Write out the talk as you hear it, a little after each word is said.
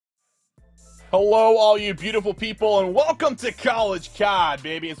Hello, all you beautiful people, and welcome to College COD,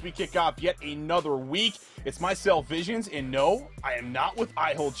 baby, as we kick off yet another week. It's myself, Visions, and no, I am not with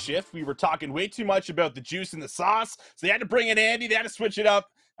I Hold Shift. We were talking way too much about the juice and the sauce, so they had to bring in Andy. They had to switch it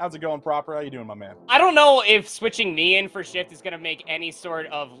up. How's it going, Proper? How you doing, my man? I don't know if switching me in for Shift is going to make any sort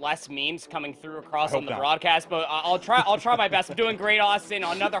of less memes coming through across on the broadcast, but I'll try my best. I'm doing great, Austin.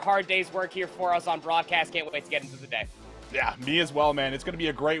 Another hard day's work here for us on broadcast. Can't wait to get into the day. Yeah, me as well, man. It's going to be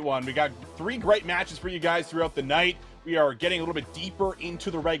a great one. We got 3 great matches for you guys throughout the night. We are getting a little bit deeper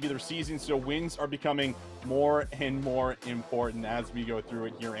into the regular season, so wins are becoming more and more important as we go through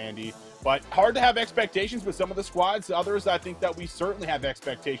it here, Andy. But hard to have expectations with some of the squads. Others, I think that we certainly have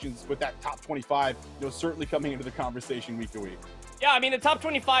expectations with that top 25, certainly coming into the conversation week to week. Yeah, I mean, the top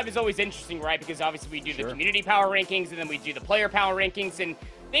 25 is always interesting, right? Because obviously we do the community power rankings, and then we do the player power rankings, and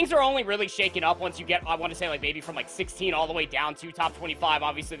things are only really shaken up once you get, I want to say, like maybe from like 16 all the way down to top 25.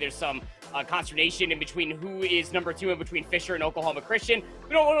 Obviously, there's some consternation in between who is number 2 in between Fisher and Oklahoma Christian.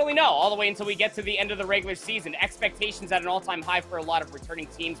 We don't really know all the way until we get to the end of the regular season. Expectations at an all-time high for a lot of returning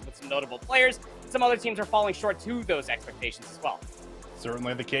teams with some notable players. Some other teams are falling short to those expectations as well.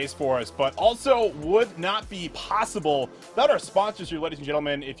 Certainly the case for us, but also would not be possible without our sponsors here, ladies and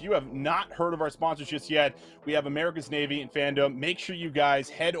gentlemen. If you have not heard of our sponsors just yet, we have America's Navy and Fandom. Make sure you guys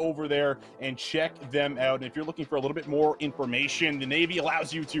head over there and check them out. And if you're looking for a little bit more information, the Navy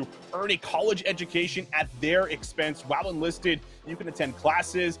allows you to earn a college education at their expense. While enlisted, you can attend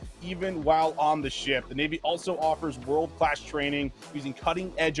classes even while on the ship. The Navy also offers world-class training using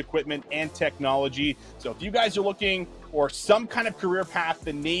cutting-edge equipment and technology. So if you guys are looking for some kind of career path,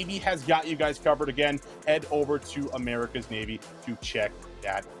 the Navy has got you guys covered. Again, head over to America's Navy to check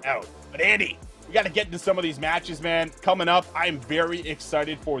that out. But Andy, we got to get into some of these matches, man. Coming up, I'm very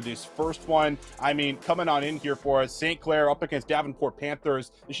excited for this first one. I mean, coming on in here for us, St. Clair up against Davenport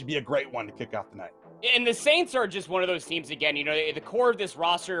Panthers. This should be a great one to kick off the night. And the Saints are just one of those teams, again, the core of this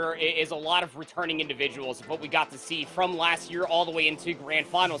roster is a lot of returning individuals of what we got to see from last year all the way into grand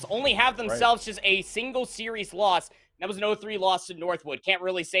finals. Only have themselves just a single series loss. That was an 0-3 loss to Northwood. Can't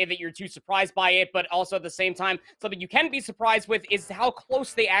really say that you're too surprised by it, but also at the same time, something you can be surprised with is how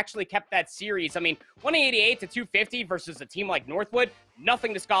close they actually kept that series. I mean, 188 to 250 versus a team like Northwood,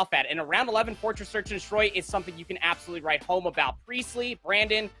 nothing to scoff at. And a round 11 Fortress Search and Destroy is something you can absolutely write home about. Priestley,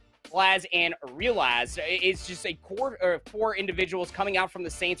 Brandon, Blaz, and Realize. It's just a core of 4 individuals coming out from the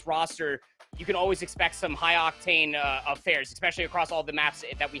Saints roster. You can always expect some high-octane affairs, especially across all the maps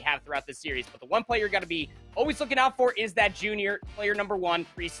that we have throughout this series. But the one player you got to be always looking out for is that junior player number 1,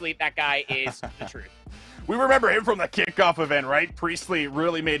 Priestley. That guy is the truth. We remember him from the kickoff event, right? Priestley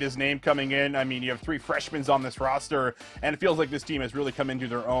really made his name coming in. I mean, you have 3 freshmen on this roster, and it feels like this team has really come into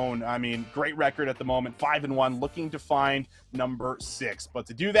their own. I mean, great record at the moment, 5-1, looking to find number 6. But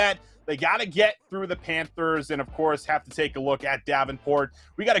to do that, they got to get through the Panthers and, of course, have to take a look at Davenport.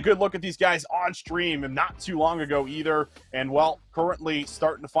 We got a good look at these guys on stream and not too long ago either. And, well, currently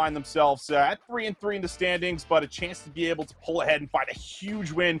starting to find themselves at 3-3 in the standings, but a chance to be able to pull ahead and find a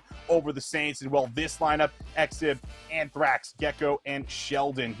huge win over the Saints. And, well, this lineup, Exib, Anthrax, Gecko, and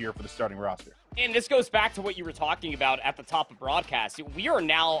Sheldon here for the starting roster. And this goes back to what you were talking about at the top of broadcast. We are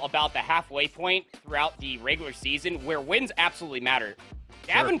now about the halfway point throughout the regular season where wins absolutely matter.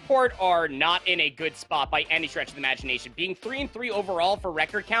 Davenport are not in a good spot by any stretch of the imagination. Being 3-3 overall for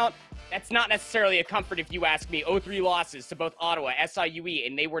record count, that's not necessarily a comfort if you ask me. 0-3 losses to both Ottawa, SIUE,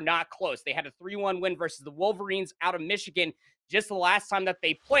 and they were not close. They had a 3-1 win versus the Wolverines out of Michigan just the last time that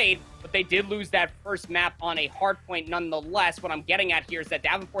they played, but they did lose that first map on a hard point nonetheless. What I'm getting at here is that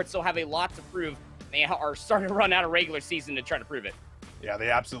Davenport still have a lot to prove. They are starting to run out of regular season to try to prove it. Yeah,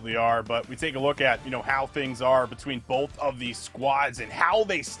 they absolutely are, but we take a look at, how things are between both of these squads and how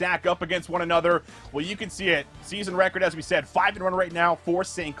they stack up against one another. Well, you can see it. Season record, as we said, 5-1 right now for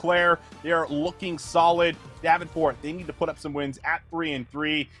St. Clair. They are looking solid. Davenport, they need to put up some wins at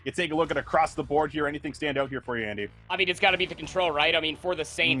 3-3. You take a look at across the board here. Anything stand out here for you, Andy? I mean, it's got to be the control, right? I mean, for the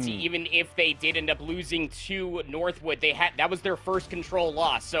Saints, even if they did end up losing to Northwood, that was their first control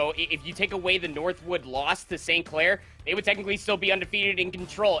loss. So if you take away the Northwood loss to St. Clair, they would technically still be undefeated in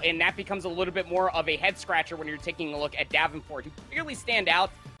control, and that becomes a little bit more of a head-scratcher when you're taking a look at Davenport, who clearly stand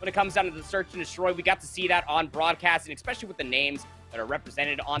out when it comes down to the search and destroy. We got to see that on broadcast, and especially with the names that are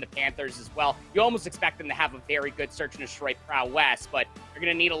represented on the Panthers as well. You almost expect them to have a very good search and destroy prowess, but they're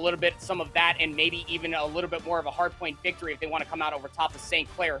going to need a little bit some of that and maybe even a little bit more of a hardpoint victory if they want to come out over top of St.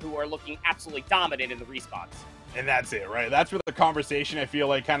 Clair, who are looking absolutely dominant in the response. And that's it, right? That's where the conversation, I feel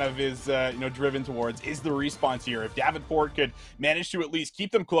like, kind of is, driven towards, is the response here. If Davenport could manage to at least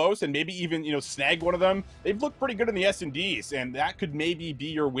keep them close and maybe even, snag one of them, they've looked pretty good in the S&Ds, and that could maybe be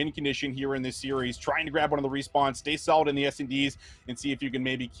your win condition here in this series, trying to grab one of the respawns, stay solid in the S&Ds, and see if you can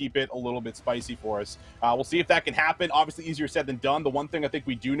maybe keep it a little bit spicy for us. We'll see if that can happen. Obviously, easier said than done. The one thing I think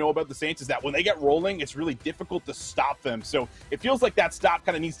we do know about the Saints is that when they get rolling, it's really difficult to stop them. So it feels like that stop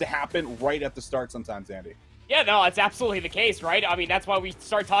kind of needs to happen right at the start sometimes, Andy. Yeah, no, it's absolutely the case, right? I mean, that's why we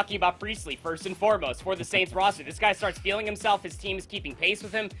start talking about Priestley first and foremost for the Saints roster. This guy starts feeling himself. His team is keeping pace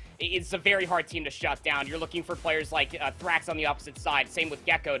with him. It's a very hard team to shut down. You're looking for players like Thrax on the opposite side, same with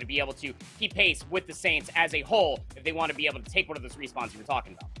Gecko, to be able to keep pace with the Saints as a whole if they want to be able to take one of those respawns you were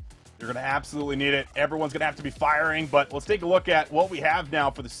talking about. You're going to absolutely need it. Everyone's going to have to be firing, but let's take a look at what we have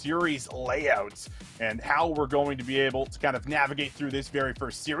now for the series layouts and how we're going to be able to kind of navigate through this very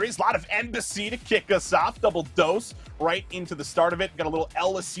first series. A lot of Embassy to kick us off. Double dose right into the start of it. Got a little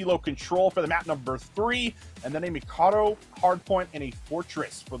El Asilo control for the map number 3, and then a Mikado hardpoint and a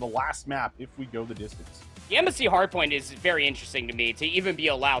fortress for the last map if we go the distance. The Embassy hardpoint is very interesting to me to even be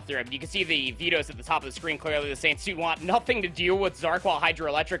allowed through. I mean, you can see the vetoes at the top of the screen. Clearly, the Saints do want nothing to do with Zarquil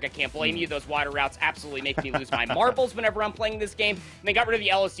Hydroelectric. I can't blame you. Those wider routes absolutely make me lose my marbles whenever I'm playing this game. And they got rid of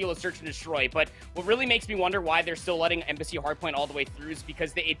the LSU Search and Destroy. But what really makes me wonder why they're still letting Embassy hardpoint all the way through is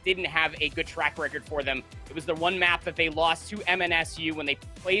because it didn't have a good track record for them. It was the one map that they lost to MNSU when they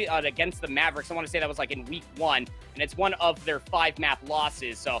played against the Mavericks. I want to say that was like in week 1, and it's one of their 5 map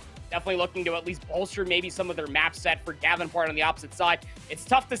losses. So definitely looking to at least bolster maybe some of their map set for Davenport on the opposite side. It's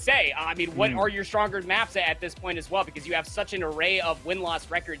tough to say. I mean, what are your stronger maps at this point as well? Because you have such an array of win-loss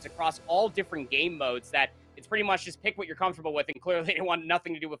records across all different game modes that it's pretty much just pick what you're comfortable with, and clearly they want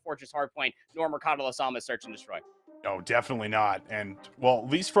nothing to do with Fortress Hardpoint nor Mercado Las Almas Search and Destroy. No, definitely not. And, well,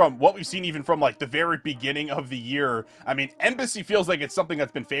 at least from what we've seen even from, like, the very beginning of the year, I mean, Embassy feels like it's something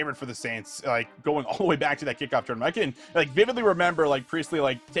that's been favored for the Saints, like, going all the way back to that kickoff tournament. I can, like, vividly remember, like, Priestley,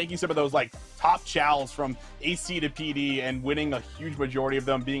 like, taking some of those, like, top chows from AC to PD and winning a huge majority of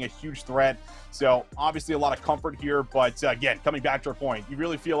them, being a huge threat. So, obviously, a lot of comfort here. But, again, coming back to our point, you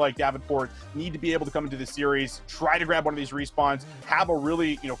really feel like Davenport need to be able to come into this series, try to grab one of these respawns, have a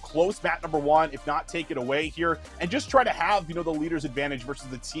really, close map number 1, if not take it away here, and just try to have, the leader's advantage versus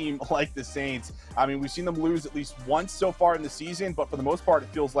the team like the Saints. I mean, we've seen them lose at least once so far in the season, but for the most part, it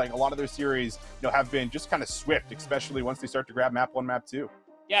feels like a lot of their series, have been just kind of swift, especially once they start to grab map 1, map 2.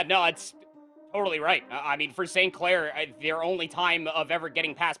 Yeah, no, it's totally right. I mean, for St. Clair, their only time of ever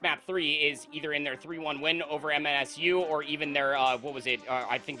getting past map 3 is either in their 3-1 win over MNSU or even their, what was it?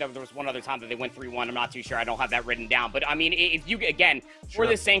 I think that there was one other time that they went 3-1. I'm not too sure. I don't have that written down. But, I mean, if you, again, for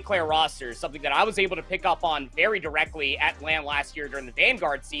the St. Clair roster, something that I was able to pick up on very directly at LAN last year during the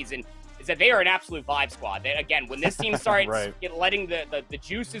Vanguard season is that they are an absolute vibe squad. They, again, when this team starts letting the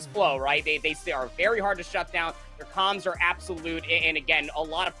juices flow, right, they are very hard to shut down. Their comms are absolute. And again, a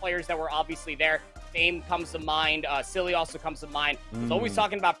lot of players that were obviously there. Fame comes to mind. Silly also comes to mind. I was always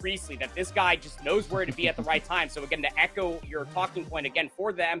talking about Priestley, that this guy just knows where to be at the right time. So again, to echo your talking point again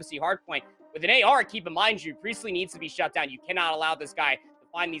for the Embassy hardpoint, with an AR, keep in mind, Priestley needs to be shut down. You cannot allow this guy to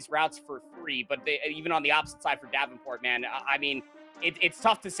find these routes for free. But even on the opposite side for Davenport, man, I mean, it's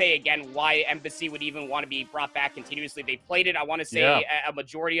tough to say, again, why Embassy would even want to be brought back continuously. They played it, I want to say, a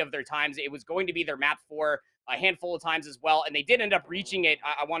majority of their times. It was going to be their map 4 a handful of times as well, and they did end up reaching it,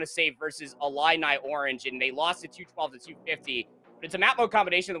 I want to say, versus Illini Orange, and they lost it 212 to 250. But it's a map mode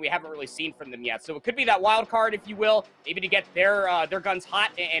combination that we haven't really seen from them yet. So it could be that wild card, if you will, maybe to get their guns hot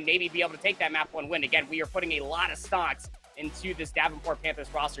and maybe be able to take that map 1 win. Again, we are putting a lot of stocks into this Davenport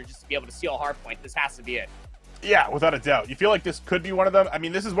Panthers roster just to be able to steal hardpoint. This has to be it. Yeah, without a doubt. You feel like this could be one of them? I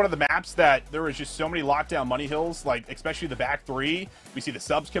mean, this is one of the maps that there was just so many lockdown money hills, like especially the back 3. We see the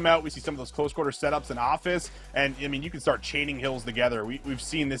subs come out. We see some of those close quarter setups in office. And, I mean, you can start chaining hills together. We've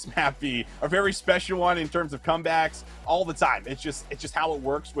seen this map be a very special one in terms of comebacks all the time. It's just how it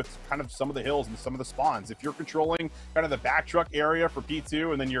works with kind of some of the hills and some of the spawns. If you're controlling kind of the back truck area for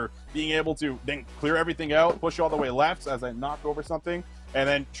P2 and then you're being able to then clear everything out, push all the way left as I knock over something, and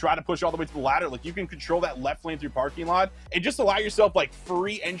then try to push all the way to the ladder. Like, you can control that left lane through parking lot and just allow yourself, like,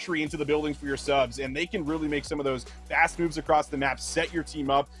 free entry into the buildings for your subs, and they can really make some of those fast moves across the map, set your team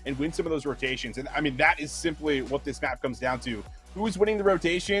up, and win some of those rotations. And, I mean, that is simply what this map comes down to who's winning the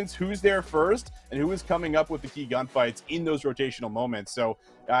rotations, who's there first, and who is coming up with the key gunfights in those rotational moments. So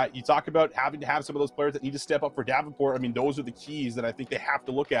you talk about having to have some of those players that need to step up for Davenport. I mean, those are the keys that I think they have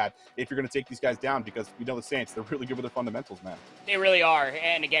to look at if you're going to take these guys down, because we know the Saints, they're really good with their fundamentals, man. They really are.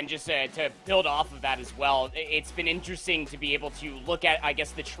 And again, just to build off of that as well, it's been interesting to be able to look at, I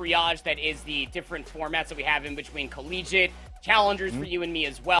guess, the triage that is the different formats that we have in between collegiate, challengers for you and me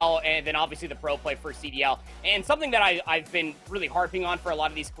as well, and then obviously the pro play for CDL. And something that I've been really harping on for a lot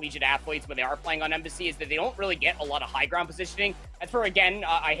of these collegiate athletes when they are playing on Embassy is that they don't really get a lot of high ground positioning. That's for, again,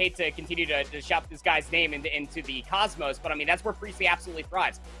 I hate to continue to shout this guy's name into the cosmos, but I mean, that's where Priestley absolutely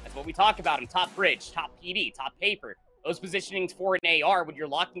thrives. That's what we talk about him: top bridge, top PD, top paper. Those positionings for an AR, when you're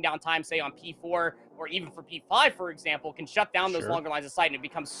locking down time, say on P4 or even for P5, for example, can shut down those longer lines of sight, and it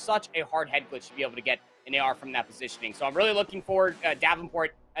becomes such a hard head glitch to be able to get an AR from that positioning. So I'm really looking forward,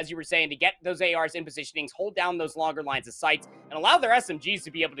 Davenport, as you were saying, to get those ARs in positionings, hold down those longer lines of sight, and allow their SMGs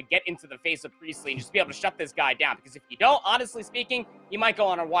to be able to get into the face of Priestley and just be able to shut this guy down. Because if you don't, honestly speaking, you might go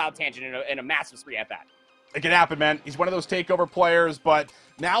on a wild tangent in a massive spree at that. It can happen, man. He's one of those takeover players, but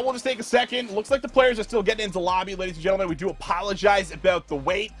now we'll just take a second. Looks like the players are still getting into the lobby, ladies and gentlemen. We do apologize about the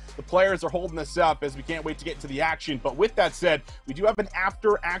wait. The players are holding us up as we can't wait to get into the action. But with that said, we do have an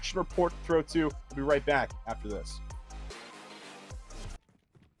after-action report to throw to. We'll be right back after this.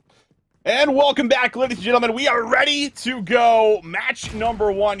 And welcome back, ladies and gentlemen. We are ready to go. Match number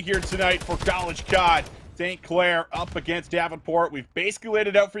 1 here tonight for College COD. St. Clair up against Davenport. We've basically laid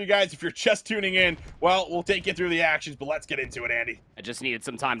it out for you guys. If you're just tuning in, well, we'll take you through the actions, but let's get into it, Andy. I just needed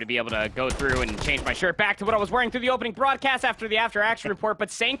some time to be able to go through and change my shirt back to what I was wearing through the opening broadcast after the after-action report.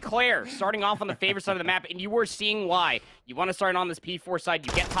 But St. Clair starting off on the favorite side of the map, and you were seeing why. You want to start on this P4 side.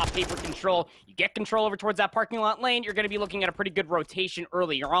 You get top paper control. You get control over towards that parking lot lane. You're going to be looking at a pretty good rotation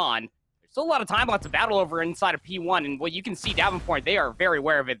earlier on. There's still a lot of time left to battle over inside of P1, and what you can see Davenport, they are very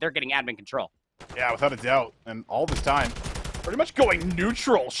aware of it. They're getting admin control. Yeah, without a doubt. And all this time, pretty much going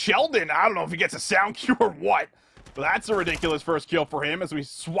neutral. Sheldon, I don't know if he gets a sound cue or what, but that's a ridiculous first kill for him as we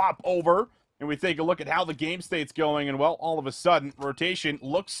swap over and we take a look at how the game state's going. And, well, all of a sudden, rotation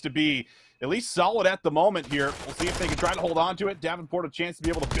looks to be at least solid at the moment here. We'll see if they can try to hold on to it. Davenport a chance to be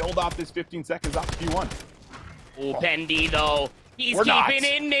able to build off this 15 seconds off P1. Oh, Bendy, though. He's keeping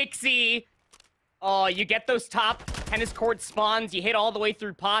in Nixie. Oh, you get those top tennis court spawns, you hit all the way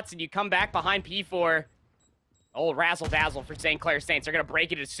through pots, and you come back behind P4. Oh, razzle-dazzle for St. Clair Saints. They're going to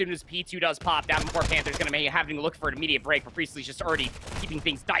break it as soon as P2 does pop. Davenport Panthers going to be having to look for an immediate break, but Priestley's just already keeping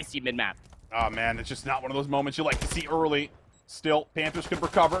things dicey mid-map. Oh, man, it's just not one of those moments you like to see early. Still, Panthers could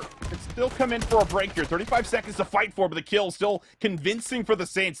recover. Could still come in for a break here. 35 seconds to fight for, but the kill still convincing for the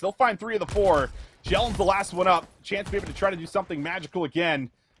Saints. They'll find 3 of the 4. Sheldon's the last one up. Chance to be able to try to do something magical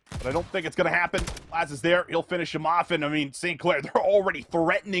again. But I don't think it's going to happen. Laz is there. He'll finish him off. And, I mean, St. Clair, they're already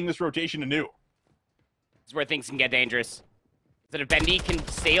threatening this rotation anew. This is where things can get dangerous. That if Bendy can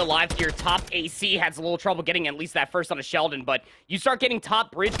stay alive to your top AC, has a little trouble getting at least that first on a Sheldon. But you start getting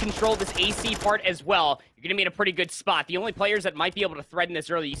top bridge control, this AC part as well, you're going to be in a pretty good spot. The only players that might be able to threaten this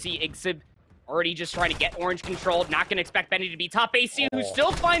early, you see Ixib already just trying to get orange control. Not going to expect Bendy to be top AC, who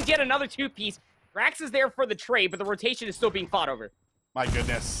still finds yet another 2-piece. Drax is there for the trade, but the rotation is still being fought over. My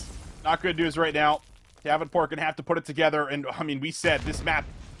goodness. Not good news right now. Davenport going to have to put it together. And, I mean, we said this map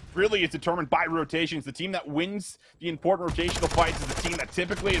really is determined by rotations. The team that wins the important rotational fights is the team that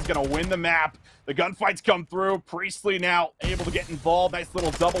typically is going to win the map. The gunfights come through. Priestley now able to get involved. Nice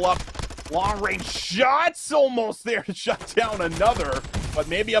little double up. Long-range shots almost there to shut down another. But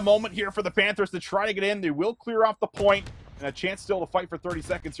maybe a moment here for the Panthers to try to get in. They will clear off the point. And a chance still to fight for 30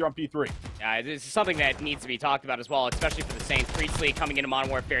 seconds here on P3. Yeah, this is something that needs to be talked about as well, especially for the Saints. Priestley coming into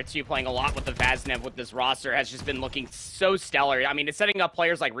Modern Warfare 2, playing a lot with the Vaznev with this roster, has just been looking so stellar. I mean, it's setting up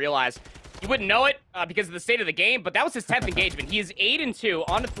players like Realize. You wouldn't know it because of the state of the game, but that was his 10th engagement. He is 8-2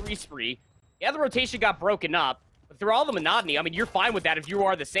 on a 3 spree. Yeah, the rotation got broken up, but through all the monotony, I mean, you're fine with that if you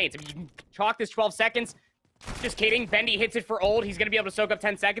are the Saints. I mean, you can chalk this 12 seconds. Just kidding. Bendy hits it for old. He's going to be able to soak up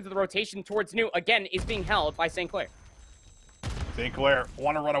 10 seconds of the rotation towards new. Again, is being held by St. Clair. St. Clair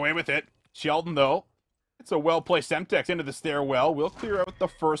want to run away with it. Sheldon, though, it's a well-placed Semtex into the stairwell. We'll clear out the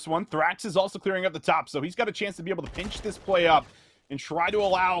first one. Thrax is also clearing up the top, so he's got a chance to be able to pinch this play up and try to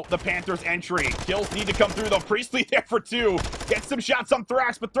allow the Panthers entry. Kills need to come through, though. Priestley there for 2. Gets some shots on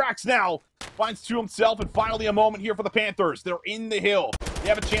Thrax, but Thrax now finds 2 himself, and finally a moment here for the Panthers. They're in the hill. They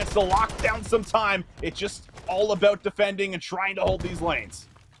have a chance to lock down some time. It's just all about defending and trying to hold these lanes.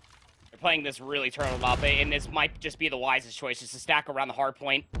 playing this really turtled up, and this might just be the wisest choice, just to stack around the hard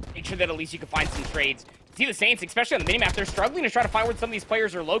point. Make sure that at least you can find some trades. See the Saints, especially on the minimap, they're struggling to try to find where some of these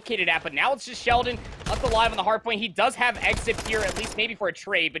players are located at, but now it's just Sheldon left alive on the hard point. He does have exit here, at least maybe for a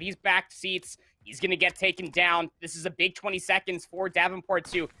trade, but he's back seats. He's going to get taken down. This is a big 20 seconds for Davenport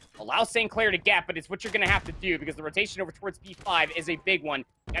to allow St. Clair to get, but it's what you're going to have to do because the rotation over towards B5 is a big one.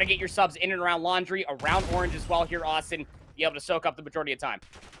 Got to get your subs in and around Laundry, around Orange as well here, Austin. Be able to soak up the majority of time.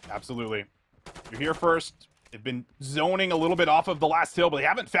 Absolutely. You're here first. They've been zoning a little bit off of the last hill, but they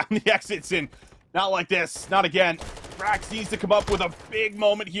haven't found the exits in. Not like this. Not again. Thrax needs to come up with a big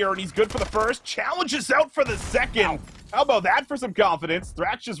moment here, and he's good for the first. Challenges out for the second. Wow. How about that for some confidence?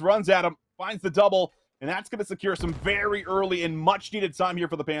 Thrax just runs at him, finds the double, and that's going to secure some very early and much-needed time here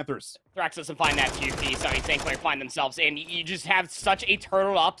for the Panthers. Thrax doesn't find that 2-piece. I mean, St. Clair find themselves in. You just have such a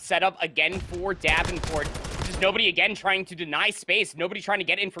turtle-up setup again for Davenport. Just nobody, again, trying to deny space. Nobody trying to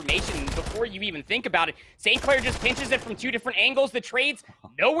get information before you even think about it. St. Clair just pinches it from two different angles. The trades,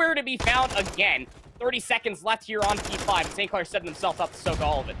 nowhere to be found again. 30 seconds left here on P5. St. Clair setting themselves up to soak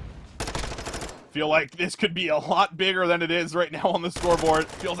all of it. Feel like this could be a lot bigger than it is right now on the scoreboard.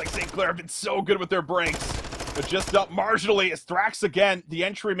 Feels like St. Clair have been so good with their breaks, but just up marginally as Thrax again, the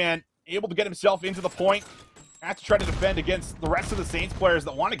entry man, able to get himself into the point. Has to try to defend against the rest of the Saints players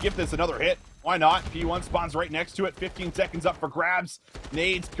that want to give this another hit. Why not? P1 spawns right next to it. 15 seconds up for grabs.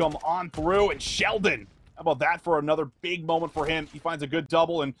 Nades come on through, and Sheldon, how about that for another big moment for him? He finds a good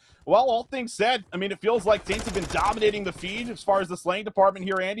double, and, well, all things said, I mean, it feels like Saints have been dominating the feed as far as the slaying department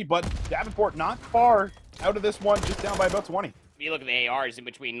here, Andy, but Davenport not far out of this one, just down by about 20. If you look at the ARs in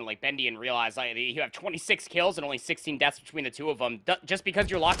between, like, Bendy and Realize, you have 26 kills and only 16 deaths between the two of them. Just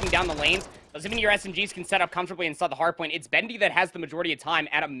because you're locking down the lanes doesn't mean your SMGs can set up comfortably inside the hardpoint. It's Bendy that has the majority of time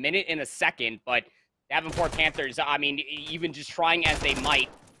at a minute and a second, but Davenport Panthers, I mean, even just trying as they might,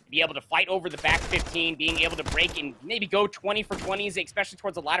 be able to fight over the back 15, being able to break and maybe go 20 for 20s, especially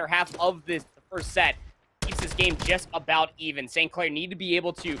towards the latter half of the first set, keeps this game just about even. St. Clair need to be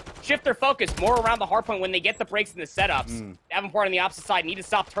able to shift their focus more around the hardpoint when they get the breaks in the setups. Davenport on the opposite side need to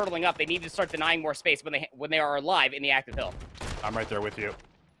stop turtling up. They need to start denying more space when they are alive in the active hill. I'm right there with you.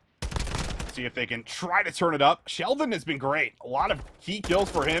 See if they can try to turn it up. Sheldon has been great. A lot of key kills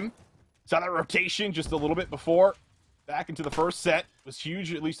for him. Saw that rotation just a little bit before. Back into the first set. Was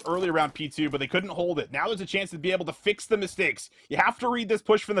huge, at least early around P2, but they couldn't hold it. Now there's a chance to be able to fix the mistakes. You have to read this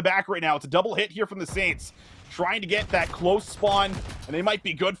push from the back right now. It's a double hit here from the Saints. Trying to get that close spawn, and they might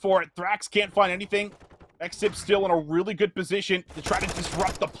be good for it. Thrax can't find anything. Xzip still in a really good position to try to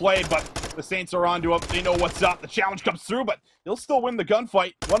disrupt the play, but the Saints are onto him. They know what's up. The challenge comes through, but he'll still win the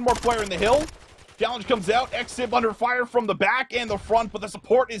gunfight. One more player in the hill. Challenge comes out. Xzip under fire from the back and the front, but the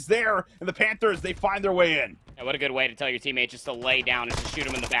support is there, and the Panthers, they find their way in. Yeah, what a good way to tell your teammate just to lay down and to shoot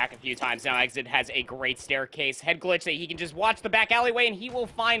him in the back a few times. Now Exit has a great staircase head glitch that he can just watch the back alleyway, and he will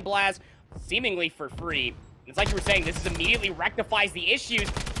find Blaz seemingly for free. And it's like you were saying, this is immediately rectifies the issues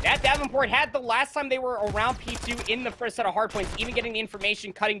that Davenport had the last time they were around P2 in the first set of hardpoints, even getting the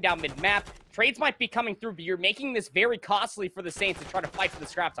information, cutting down mid-map. Trades might be coming through, but you're making this very costly for the Saints to try to fight for the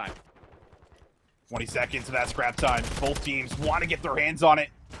scrap time. 20 seconds of that scrap time. Both teams want to get their hands on it.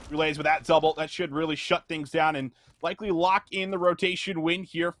 Relays with that double. That should really shut things down and likely lock in the rotation win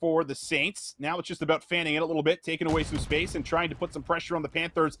here for the Saints. Now it's just about fanning it a little bit, taking away some space and trying to put some pressure on the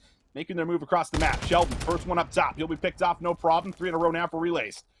Panthers, making their move across the map. Sheldon, first one up top. He'll be picked off, no problem. 3 in a row now for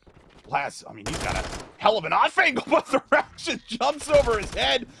Relays. Blaz, I mean, he's got a hell of an off angle, but the ref just jumps over his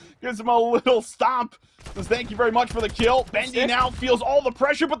head, gives him a little stomp. Says thank you very much for the kill. Bendy now feels all the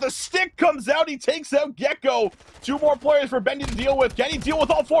pressure, but the stick comes out. He takes out Gecko. 2 more players for Bendy to deal with. Can he deal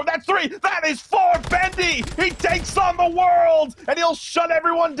with all 4? That's 3. That is 4. Bendy, he takes on the world, and he'll shut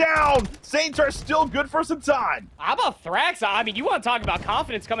everyone down. Saints are still good for some time. How about Thrax? I mean, you want to talk about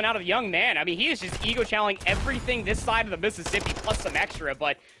confidence coming out of the young man. I mean, he is just ego challenging everything this side of the Mississippi plus some extra,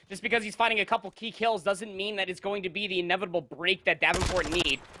 but just because he's finding a couple key kills doesn't mean that it's going to be the inevitable break that Davenport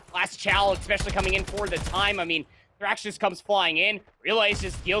need. Last challenge, especially coming in for the time. I mean, Thrax just comes flying in. Relays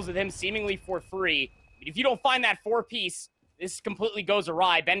just deals with him seemingly for free. If you don't find that 4-piece, this completely goes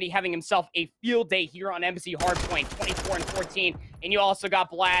awry. Bendy having himself a field day here on Embassy Hardpoint, 24 and 14. And you also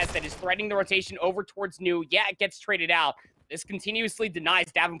got Blaz that is threading the rotation over towards New. Yeah, it gets traded out. This continuously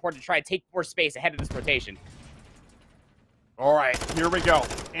denies Davenport to try to take more space ahead of this rotation. All right, here we go.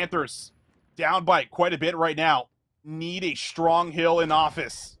 Panthers down by quite a bit right now. Need a strong hill in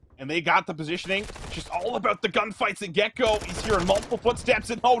office. And they got the positioning. Just all about the gunfights and Gecko. He's hearing multiple footsteps,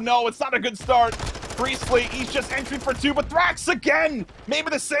 and oh no, it's not a good start. Priestley, he's just entering for 2, but Thrax again! Maybe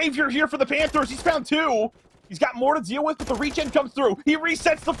the savior here for the Panthers. He's found 2. He's got more to deal with, but the regen comes through. He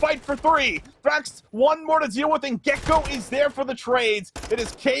resets the fight for 3. Thrax, 1 more to deal with, and Gecko is there for the trades. It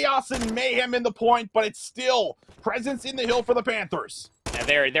is chaos and mayhem in the point, but it's still presence in the hill for the Panthers. Now,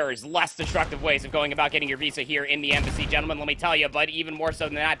 there is less destructive ways of going about getting your visa here in the embassy, gentlemen, let me tell you, but even more so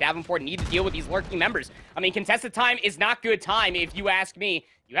than that, Davenport need to deal with these lurking members. I mean, contested time is not good time, if you ask me.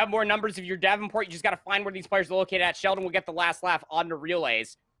 You have more numbers of your Davenport, you just got to find where these players are located at. Sheldon will get the last laugh on the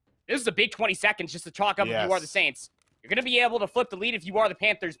relays. This is a big 20 seconds just to chalk up if you are the Saints. You're going to be able to flip the lead if you are the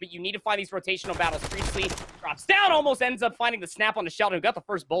Panthers, but you need to find these rotational battles. Priestley drops down, almost ends up finding the snap on the Sheldon, who got the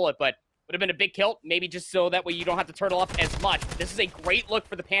first bullet, but would have been a big kill, maybe just so that way you don't have to turtle up as much. This is a great look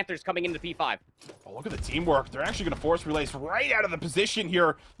for the Panthers coming into P5. Oh, look at the teamwork. They're actually going to force relays right out of the position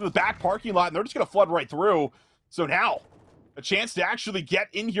here to the back parking lot, and they're just going to flood right through. So now, a chance to actually get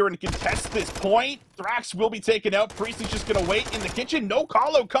in here and contest this point. Thrax will be taken out. Priestley's just going to wait in the kitchen. No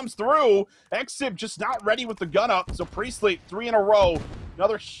call-out comes through. Exib just not ready with the gun up. So Priestley, 3 in a row.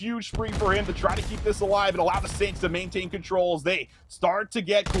 Another huge spree for him to try to keep this alive and allow the Saints to maintain control as they start to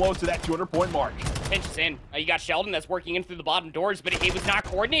get close to that 200-point mark. Pinch is in. You got Sheldon that's working in through the bottom doors, but it was not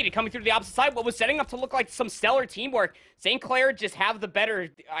coordinated coming through the opposite side. What was setting up to look like some stellar teamwork. St. Clair just have the better,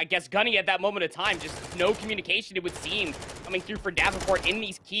 I guess, gunny at that moment of time. Just no communication, it would seem, coming through for Davenport in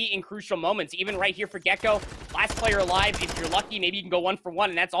these key and crucial moments. Even right here for Gecko, last player alive. If you're lucky, maybe you can go 1 for 1,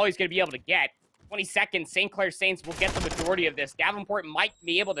 and that's all he's going to be able to get. 20 seconds, St. Clair Saints will get the majority of this. Davenport might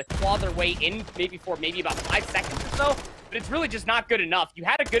be able to claw their way in maybe for about 5 seconds or so, but it's really just not good enough. You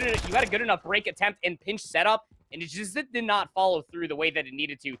had a good enough break attempt and pinch setup, and it did not follow through the way that it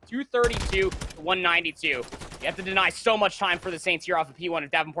needed to. 232 to 192. You have to deny so much time for the Saints here off of P1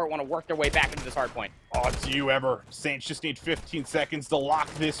 if Davenport want to work their way back into this hard point. Oh, do you ever? Saints just need 15 seconds to lock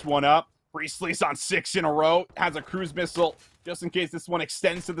this one up. Priestley's on 6 in a row, has a cruise missile just in case this one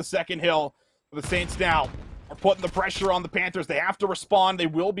extends to the second hill. The Saints now are putting the pressure on the Panthers. They have to respond. They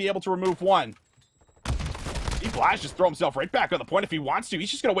will be able to remove 1. Flash just throw himself right back on the point if he wants to. He's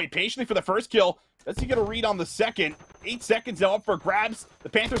just going to wait patiently for the first kill. Does he get a read on the second? 8 seconds now up for grabs. The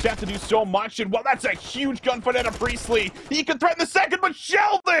Panthers have to do so much, and well, that's a huge gunfight out of Priestley. He can threaten the second, but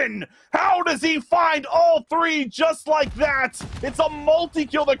Sheldon! How does he find all 3 just like that? It's a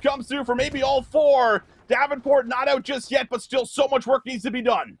multi-kill that comes through for maybe all 4. Davenport not out just yet, but still so much work needs to be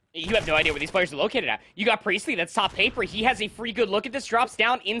done. You have no idea where these players are located at. You got Priestley, that's top paper. He has a free good look at this, drops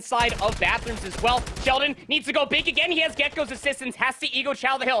down inside of bathrooms as well. Sheldon needs to go big again. He has Gecko's assistance, has to ego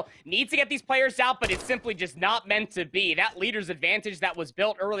chow the hill. Needs to get these players out, but it's simply just not meant to be. That leader's advantage that was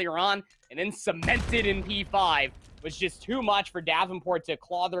built earlier on and then cemented in P5 was just too much for Davenport to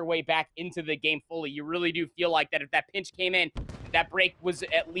claw their way back into the game fully. You really do feel like that if that pinch came in, that break was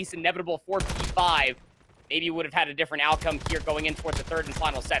at least inevitable for P5, maybe you would have had a different outcome here going in towards the 3rd and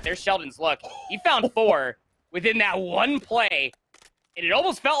final set. There's Sheldon's look. He found 4 within that one play, and it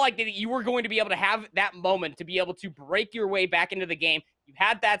almost felt like that you were going to be able to have that moment to be able to break your way back into the game. You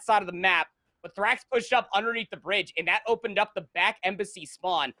had that side of the map, but Thrax pushed up underneath the bridge, and that opened up the back embassy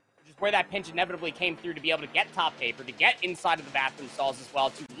spawn, which is where that pinch inevitably came through to be able to get top paper, to get inside of the bathroom stalls as well,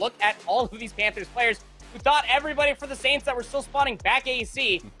 to look at all of these Panthers players who thought everybody for the Saints that were still spawning back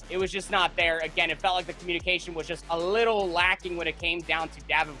AC, it was just not there. Again, it felt like the communication was just a little lacking when it came down to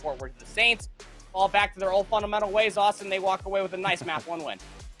Davenport, where the Saints fall back to their old fundamental ways. Austin, they walk away with a nice map 1 win.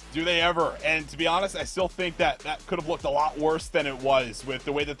 Do they ever? And to be honest, I still think that that could have looked a lot worse than it was with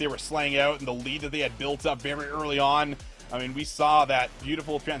the way that they were slaying out and the lead that they had built up very early on. I mean, we saw that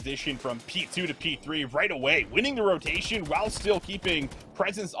beautiful transition from P2 to P3 right away, winning the rotation while still keeping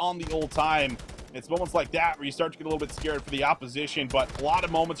presence on the old time. It's moments like that where you start to get a little bit scared for the opposition, but a lot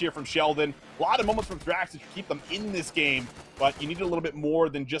of moments here from Sheldon, a lot of moments from Thrax to keep them in this game, but you need a little bit more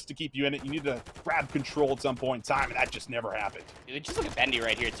than just to keep you in it. You need to grab control at some point in time, and that just never happened. Dude, just look at Bendy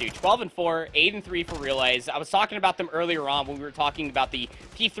right here, too. 12-4, 8-3 for relays. I was talking about them earlier on when we were talking about the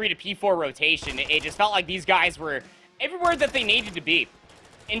P3 to P4 rotation. It just felt like these guys were everywhere that they needed to be.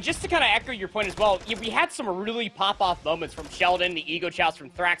 And just to kind of echo your point as well, we had some really pop-off moments from Sheldon, the ego chows from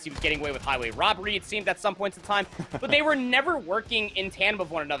Thrax. He was getting away with highway robbery, it seemed, at some points in time. But they were never working in tandem with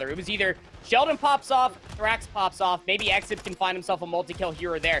one another. It was either Sheldon pops off, Thrax pops off, maybe Exib can find himself a multi-kill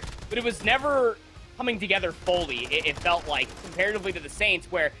here or there. But it was never coming together fully, it felt like, comparatively to the Saints,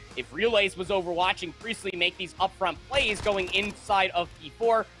 where if Relays was overwatching Priestley make these upfront plays going inside of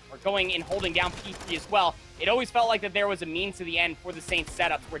P4, or going and holding down P3 as well, it always felt like that there was a means to the end for the Saints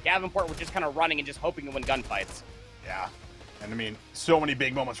setups where Davenport were just kind of running and just hoping to win gunfights. Yeah, and I mean, so many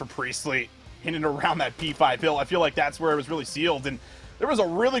big moments for Priestley in and around that P5 hill. I feel like that's where it was really sealed, and there was a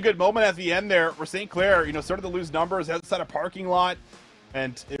really good moment at the end there where St. Clair, started to lose numbers outside a parking lot.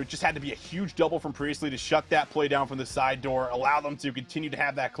 And it just had to be a huge double from Priestley to shut that play down from the side door, allow them to continue to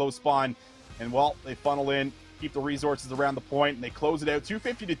have that close spawn. And, well, they funnel in, keep the resources around the point, and they close it out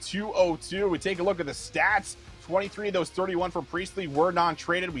 250 to 202. We take a look at the stats. 23 of those 31 from Priestley were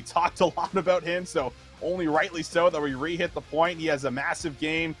non-traded. We talked a lot about him, so only rightly so that we re-hit the point. He has a massive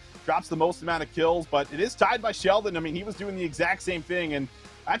game, drops the most amount of kills, but it is tied by Sheldon. I mean, he was doing the exact same thing, and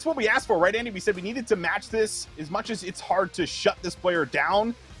that's what we asked for, right, Andy? We said we needed to match this. As much as it's hard to shut this player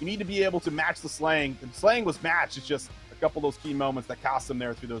down, you need to be able to match the slaying. The slaying was matched. It's just a couple of those key moments that cost them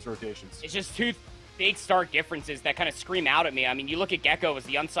there through those rotations. It's just two big stark differences that kind of scream out at me. I mean, you look at Gecko as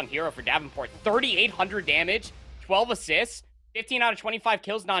the unsung hero for Davenport. 3,800 damage, 12 assists, 15 out of 25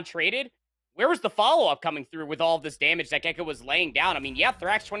 kills non-traded. Where was the follow-up coming through with all of this damage that Gecko was laying down? I mean, yeah,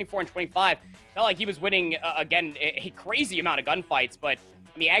 Thrax 24 and 25. Felt like he was winning, again, a crazy amount of gunfights, but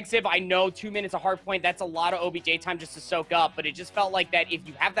I mean, Exib, I know 2 minutes of hardpoint, that's a lot of OBJ time just to soak up, but it just felt like that if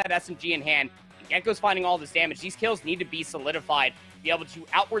you have that SMG in hand, and Gecko's finding all this damage, these kills need to be solidified to be able to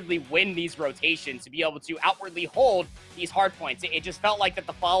outwardly win these rotations, to be able to outwardly hold these hardpoints. It just felt like that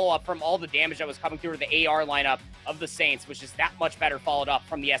the follow-up from all the damage that was coming through the AR lineup of the Saints was just that much better followed up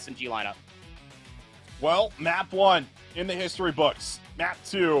from the SMG lineup. Well, map 1 in the history books. Map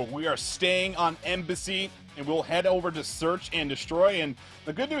 2, we are staying on Embassy, and we'll head over to Search and Destroy. And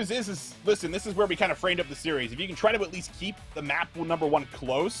the good news is listen, this is where we kind of framed up the series. If you can try to at least keep the map number 1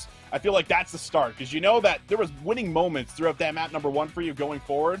 close, I feel like that's the start. Because you know that there was winning moments throughout that map number 1 for you going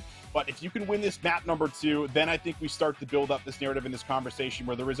forward. But if you can win this map number 2, then I think we start to build up this narrative in this conversation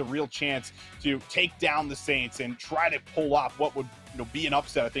where there is a real chance to take down the Saints and try to pull off what would be an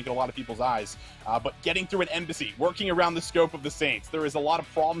upset, I think, in a lot of people's eyes. But getting through an Embassy, working around the scope of the Saints, there is a lot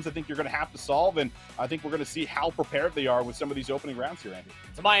of problems I think you're going to have to solve, and I think we're going to see how prepared they are with some of these opening rounds here, Andy.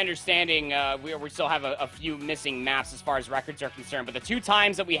 To my understanding, we still have a few missing maps as far as records are concerned, but the 2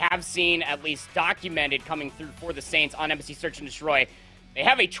 times that we have seen at least documented coming through for the Saints on Embassy Search and Destroy, they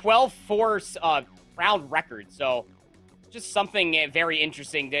have a 12-4 round record, so just something very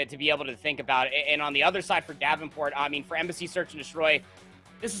interesting to be able to think about. And on the other side for Davenport, I mean, for Embassy Search and Destroy,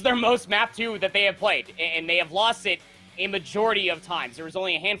 this is their most map 2 that they have played, and they have lost it a majority of times. There was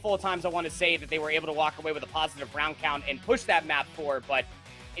only a handful of times I want to say that they were able to walk away with a positive round count and push that map forward, but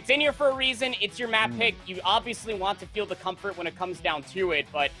it's in here for a reason. It's your map pick. You obviously want to feel the comfort when it comes down to it,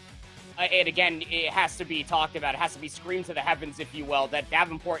 but and again, it has to be talked about. It has to be screamed to the heavens, if you will, that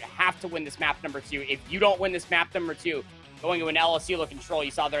Davenport have to win this map number 2. If you don't win this map number 2, going to an LSU control,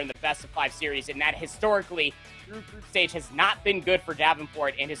 you saw there in the best of 5 series, and that historically, through group stage, has not been good for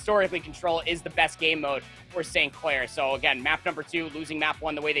Davenport, and historically, control is the best game mode for St. Clair. So again, map number 2, losing map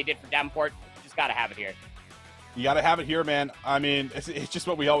 1 the way they did for Davenport, you just got to have it here. You got to have it here, man. I mean, it's just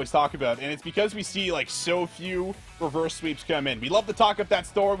what we always talk about. And it's because we see, like, so few reverse sweeps come in. We love to talk up that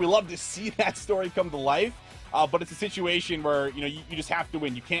story. We love to see that story come to life. But it's a situation where, you just have to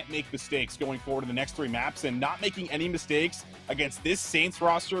win. You can't make mistakes going forward in the next 3 maps. And not making any mistakes against this Saints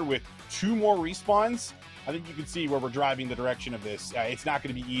roster with 2 more respawns, I think you can see where we're driving the direction of this. It's not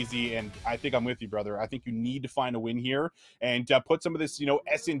going to be easy, and I think I'm with you, brother. I think you need to find a win here and put some of this,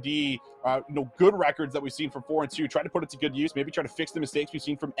 S&D, good records that we've seen from 4 and 2. Try to put it to good use. Maybe try to fix the mistakes we've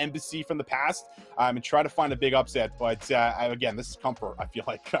seen from Embassy from the past, and try to find a big upset. But again, this is comfort, I feel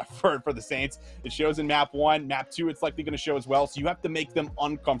like, for the Saints. It shows in map 1. Map 2, it's likely going to show as well. So you have to make them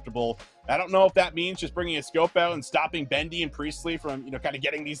uncomfortable. I don't know if that means just bringing a scope out and stopping Bendy and Priestley from, kind of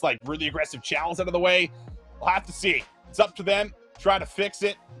getting these, like, really aggressive chows out of the way. We'll have to see. It's up to them. Try to fix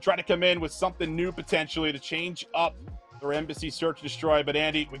it. Try to come in with something new, potentially, to change up their Embassy Search and Destroy. But,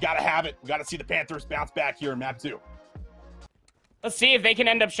 Andy, we got to have it. We got to see the Panthers bounce back here in map 2. Let's see if they can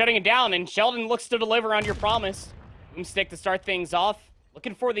end up shutting it down, and Sheldon looks to deliver on your promise. Boomstick to start things off.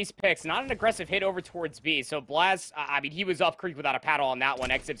 Looking for these picks. Not an aggressive hit over towards B. So Blaz, I mean, he was off creek without a paddle on that one.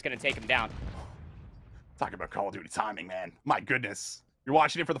 Exib's going to take him down. Talking about Call of Duty timing, man. My goodness. You're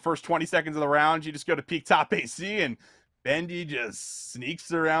watching it for the first 20 seconds of the round. You just go to peak top AC, and Bendy just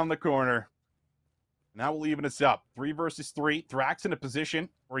sneaks around the corner. Now we'll even us up. 3 versus 3. Thrax in a position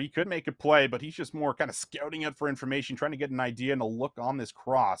where he could make a play, but he's just more kind of scouting out for information, trying to get an idea and a look on this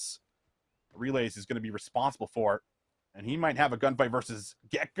cross. Relays is going to be responsible for it. And he might have a gunfight versus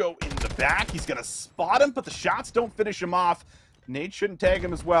Gecko in the back. He's going to spot him, but the shots don't finish him off. Nate shouldn't tag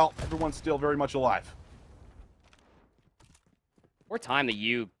him as well. Everyone's still very much alive. More time that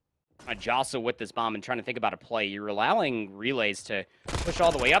you jostle with this bomb and trying to think about a play. You're allowing Relays to push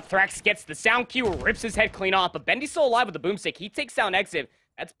all the way up. Thrax gets the sound cue, rips his head clean off, but Bendy's still alive with the boomstick. He takes down Exib.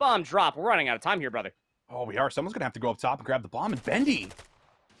 That's bomb drop. We're running out of time here, brother. Oh, we are. Someone's going to have to go up top and grab the bomb. And Bendy,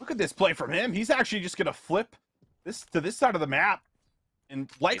 look at this play from him. He's actually just going to flip this to this side of the map And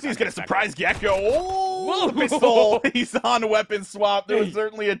likely he's going to surprise Gecko. Oh, the pistol. He's on a weapon swap. There was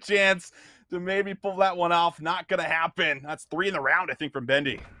certainly a chance to maybe pull that one off. Not going to happen. That's 3 in the round, I think, from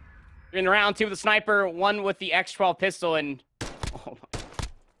Bendy. 3 in the round, 2 with the sniper, 1 with the X12 pistol, and oh my.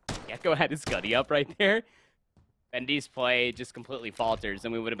 Gecko had his gunny up right there. Bendy's play just completely falters,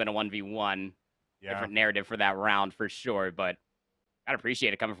 and we would have been a 1v1. Yeah. Different narrative for that round for sure, but gotta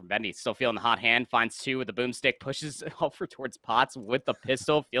appreciate it coming from Bendy. Still feeling the hot hand, finds 2 with the boomstick, pushes over towards Potts with the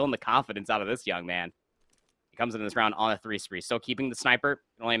pistol, feeling the confidence out of this young man. He comes into this round on a 3 spree, still keeping the sniper.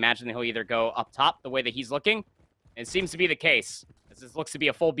 I can only imagine that he'll either go up top the way that he's looking, and it seems to be the case, as this looks to be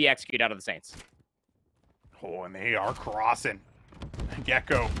a full B execute out of the Saints. Oh, and they are crossing.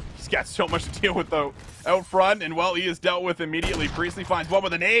 Gecko, he's got so much to deal with though out front, and well, he is dealt with immediately. Priestley finds one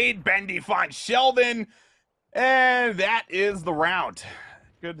with an aid. Bendy finds Sheldon, and that is the round.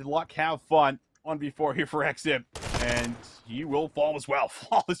 Good luck, have fun. 1v4 here for Exit, and he will fall as well.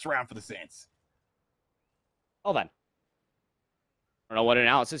 Flawless round for the Saints. Well then, I don't know what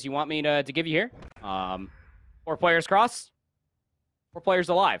analysis you want me to give you here. 4 players cross, 4 players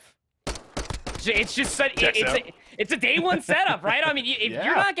alive. It's just it's a day 1 setup, right? I mean, if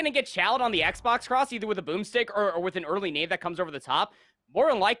you're not going to get chowed on the Xbox cross, either with a boomstick or with an early nade that comes over the top, more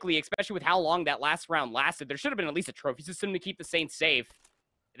than likely, especially with how long that last round lasted, there should have been at least a trophy system to keep the Saints safe.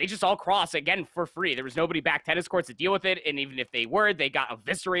 They just all cross, again, for free. There was nobody back tennis courts to deal with it, and even if they were, they got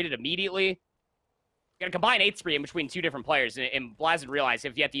eviscerated immediately. You got to combine 8 spree in between 2 different players, and Blaz didn't realize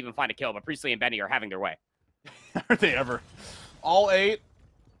if yet to even find a kill, but Priestley and Benny are having their way. Are they ever? All 8.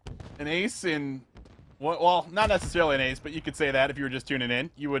 An ace in, well, not necessarily an ace, but you could say that if you were just tuning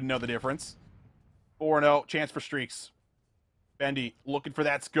in. You wouldn't know the difference. 4-0, chance for streaks. Bendy looking for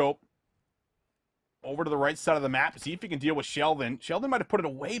that scope. Over to the right side of the map. See if he can deal with Sheldon. Sheldon might have put it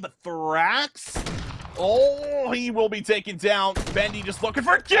away, but Thrax. Oh, he will be taken down. Bendy just looking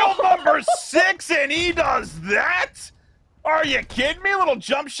for kill number 6, and he does that? Are you kidding me? A little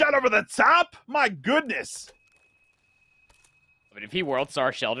jump shot over the top? My goodness. I mean, if he world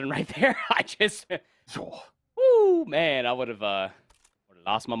star Sheldon right there, I just, whoo, man, I would have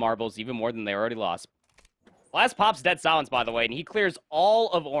lost my marbles even more than they already lost. Last pops dead silence, by the way, and he clears all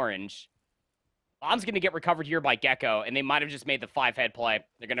of orange. Bomb's going to get recovered here by Gecko, and they might have just made the 5-head play.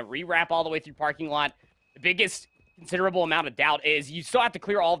 They're going to re-wrap all the way through parking lot. The biggest considerable amount of doubt is you still have to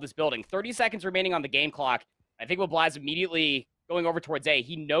clear all of this building. 30 seconds remaining on the game clock. I think with Blaz immediately going over towards A,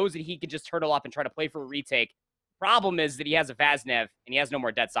 he knows that he can just turtle up and try to play for a retake. Problem is that he has a Vaznev, and he has no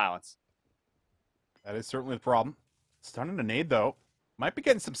more dead silence. That is certainly the problem. Stunning a nade, though. Might be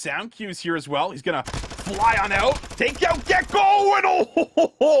getting some sound cues here as well. He's going to fly on out, take out Gecko, and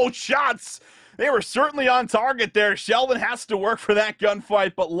oh, shots. They were certainly on target there. Sheldon has to work for that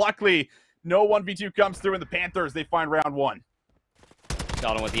gunfight, but luckily, no 1v2 comes through in the Panthers. They find round 1.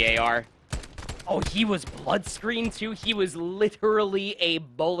 Sheldon with the AR. Oh, he was blood screened, too. He was literally a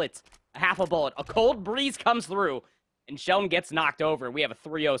bullet. A half a bullet. A cold breeze comes through, and Sheldon gets knocked over. We have a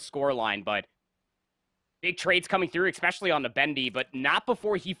 3-0 scoreline, but big trades coming through, especially on the Bendy, but not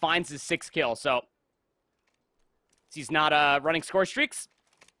before he finds his 6th kill. So he's not running score streaks,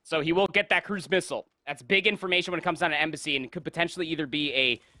 so he will get that cruise missile. That's big information when it comes down to Embassy, and it could potentially either be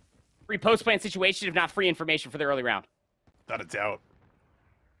a free post-plant situation, if not free information for the early round. Without a doubt.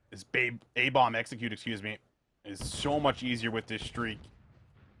 This A-bomb execute, is so much easier with this streak.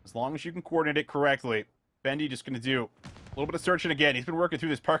 As long as you can coordinate it correctly. Bendy just going to do a little bit of searching again. He's been working through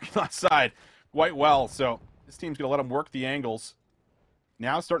this parking lot side quite well, so this team's going to let him work the angles.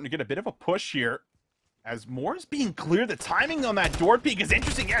 Now starting to get a bit of a push here. As more is being clear, the timing on that door peek is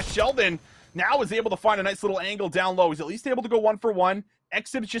interesting. Yes, Sheldon now is able to find a nice little angle down low. He's at least able to go 1 for 1.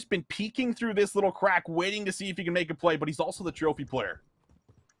 Exib's just been peeking through this little crack, waiting to see if he can make a play, but he's also the trophy player.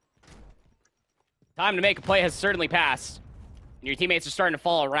 Time to make a play has certainly passed. And your teammates are starting to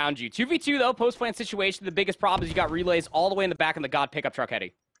fall around you. 2v2, though, post-plant situation. The biggest problem is you got relays all the way in the back of the God pickup truck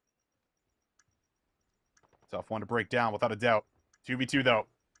heady. Tough one to break down, without a doubt. 2v2, though.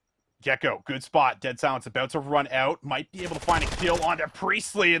 Gecko, good spot. Dead silence about to run out. Might be able to find a kill onto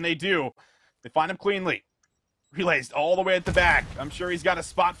Priestley, and they do. They find him cleanly. Relays all the way at the back. I'm sure he's got a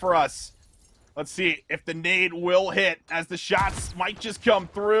spot for us. Let's see if the nade will hit as the shots might just come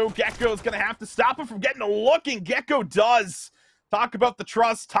through. Gecko's going to have to stop him from getting a look, and Gecko does. Talk about the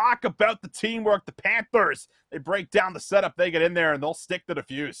trust. Talk about the teamwork. The Panthers, they break down the setup. They get in there, and they'll stick the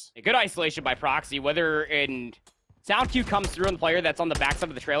defuse. A good isolation by proxy, whether in sound cue comes through on the player that's on the backside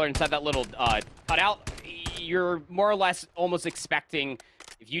of the trailer inside that little cutout, you're more or less almost expecting,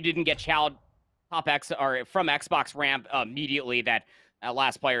 if you didn't get chowed top X or from Xbox ramp immediately, that That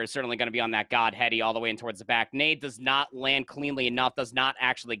last player is certainly going to be on that God heady all the way in towards the back. Nade does not land cleanly enough, does not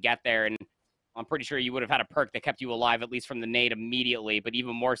actually get there, and I'm pretty sure you would have had a perk that kept you alive, at least from the nade immediately, but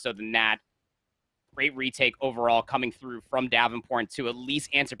even more so than that. Great retake overall coming through from Davenport to at least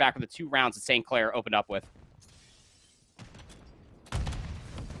answer back with the 2 rounds that St. Clair opened up with.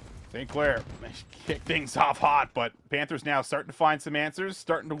 St. Clair kick things off hot, but Panthers now starting to find some answers,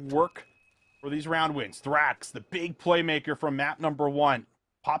 starting to work for these round wins. Thrax, the big playmaker from map number 1,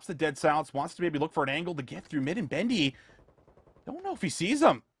 pops the dead silence, wants to maybe look for an angle to get through mid, and Bendy, don't know if he sees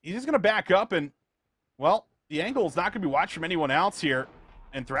him. He's just going to back up, and, well, the angle is not going to be watched from anyone else here.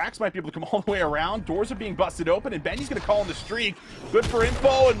 And Thrax might be able to come all the way around. Doors are being busted open, and Bendy's going to call in the streak. Good for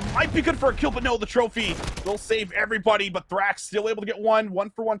info, and might be good for a kill, but no, the trophy will save everybody. But Thrax still able to get one.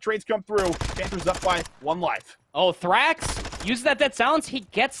 1-for-1 trades come through. Panthers up by 1 life. Oh, Thrax uses that dead silence. He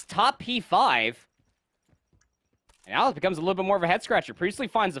gets top P5. And now it becomes a little bit more of a head-scratcher. Priestley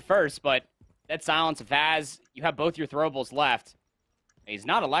finds the first, but dead silence, Vaz, you have both your throwables left. He's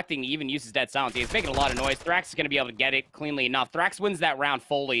not electing to even use his dead silence. He's making a lot of noise. Thrax is going to be able to get it cleanly enough. Thrax wins that round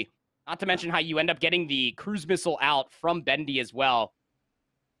fully. Not to mention how you end up getting the cruise missile out from Bendy as well.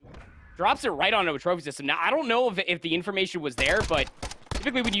 Drops it right onto a trophy system. Now, I don't know if the information was there, but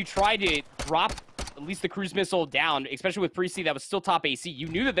typically when you try to drop at least the cruise missile down, especially with Priestley that was still top AC, you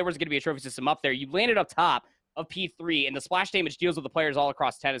knew that there was going to be a trophy system up there. You landed up top of P3, and the splash damage deals with the players all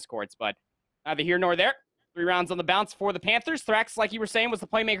across tennis courts, but neither here nor there. 3 rounds on the bounce for the Panthers. Thrax, like you were saying, was the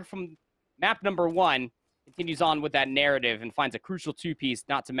playmaker from map number 1. Continues on with that narrative and finds a crucial 2-piece,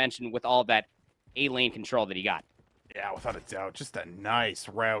 not to mention with all that A-lane control that he got. Yeah, without a doubt. Just a nice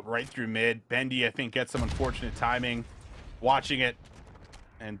route right through mid. Bendy, I think, gets some unfortunate timing watching it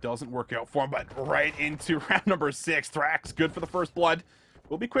and doesn't work out for him, but right into round number 6. Thrax, good for the first blood.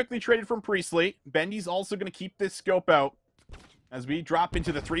 Will be quickly traded from Priestley. Bendy's also going to keep this scope out as we drop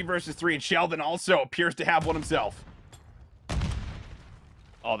into the 3 versus 3, and Sheldon also appears to have one himself.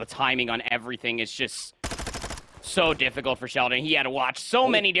 Oh, the timing on everything is just so difficult for Sheldon. He had to watch so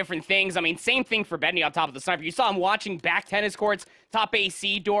many different things. I mean, same thing for Bendy on top of the sniper. You saw him watching back tennis courts, top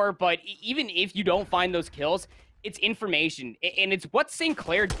AC door, but even if you don't find those kills, it's information. And it's what St.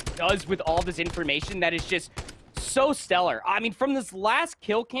 Clair does with all this information that is just so stellar. I mean, from this last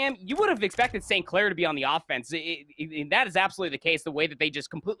kill cam, you would have expected St. Clair to be on the offense. That is absolutely the case, the way that they just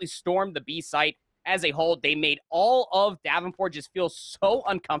completely stormed the B site as a whole. They made all of Davenport just feel so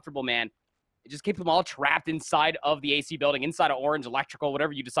uncomfortable, man. It just kept them all trapped inside of the AC building, inside of Orange Electrical,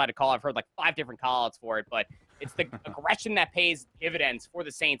 whatever you decide to call it. I've heard like 5 different call-outs for it, but it's the aggression that pays dividends for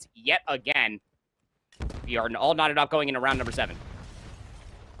the Saints yet again. We are all knotted up going into round number 7. Here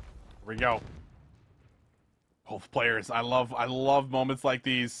we go. Both players, I love moments like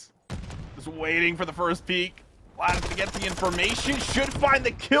these. Just waiting for the first peek. Glad to get the information. Should find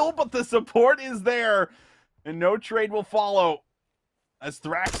the kill, but the support is there. And no trade will follow as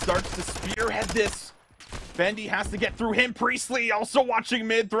Thrax starts to spearhead this. Bendy has to get through him. Priestley also watching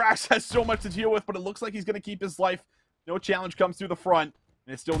mid. Thrax has so much to deal with, but it looks like he's going to keep his life. No challenge comes through the front,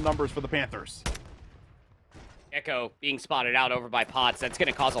 and it's still numbers for the Panthers. Echo being spotted out over by Potts. That's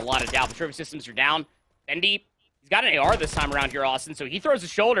going to cause a lot of doubt. The trophy systems are down. Bendy, he's got an AR this time around here, Austin, so he throws a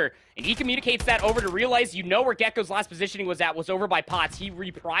shoulder, and he communicates that over to Realize. You know where Gecko's last positioning was at, was over by Potts. He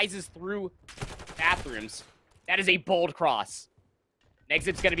reprises through bathrooms. That is a bold cross.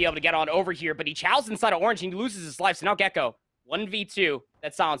 Exit's going to be able to get on over here, but he chows inside of Orange, and he loses his life, so now Gecko, 1v2.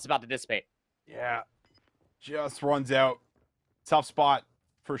 That silence is about to dissipate. Yeah, just runs out. Tough spot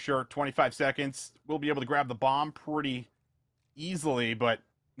for sure. 25 seconds. We'll be able to grab the bomb pretty easily, but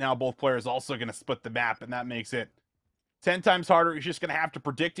now both players also going to split the map, and that makes it 10 times harder. He's just going to have to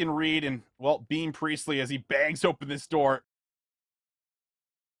predict and read and, well, beam Priestley as he bangs open this door.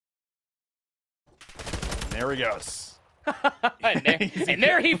 And there he goes. and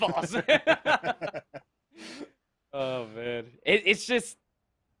there he falls. Oh, man. It's just...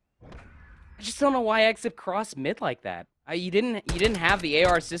 I just don't know why Exit crossed mid like that. You didn't have the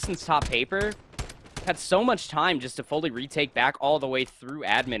AR assistant's top paper. Had so much time just to fully retake back all the way through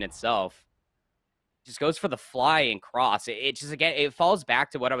admin itself. Just goes for the fly and cross. It just, again, it falls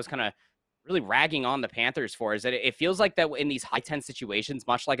back to what I was kind of really ragging on the Panthers for, is that it feels like that in these high-10 situations,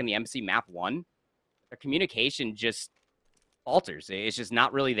 much like in the MC map 1, their communication just falters. It's just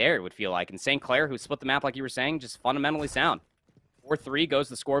not really there, it would feel like. And St. Clair, who split the map like you were saying, just fundamentally sound. 4-3 goes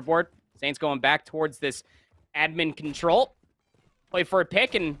the scoreboard. Saints going back towards this admin control. Play for a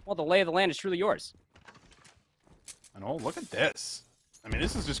pick, and, well, the lay of the land is truly yours. And oh, look at this. I mean,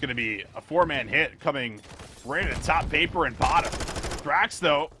 this is just going to be a 4-man hit coming right at the top paper and bottom. Thrax,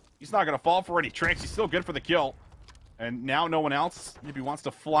 though, he's not going to fall for any tricks. He's still good for the kill. And now no one else maybe wants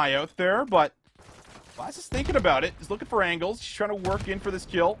to fly out there, but Glass is thinking about it. He's looking for angles. He's trying to work in for this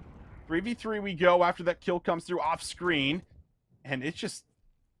kill. 3v3 we go after that kill comes through off screen. And it's just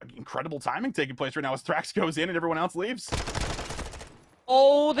incredible timing taking place right now as Thrax goes in and everyone else leaves.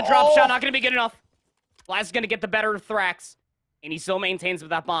 Oh, the drop shot not going to be good enough. Glass is going to get the better of Thrax. And he still maintains with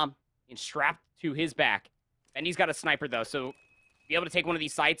that bomb. And strapped to his back. And he's got a sniper, though. So, be able to take one of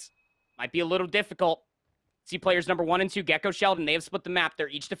these sites might be a little difficult. See players number 1 and 2, Gecko, Sheldon. They have split the map. They're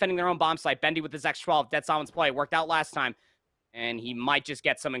each defending their own bomb site. Bendy with his X12. Dead Silence play. Worked out last time. And he might just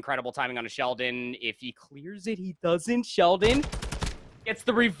get some incredible timing on a Sheldon. If he clears it, he doesn't. Sheldon gets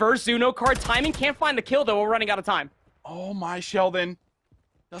the reverse Uno card. Timing can't find the kill, though. We're running out of time. Oh, my Sheldon.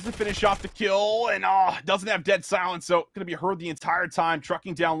 Doesn't finish off the kill, and doesn't have Dead Silence, so going to be heard the entire time,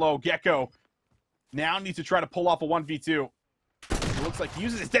 trucking down low. Gecko now needs to try to pull off a 1v2. It looks like he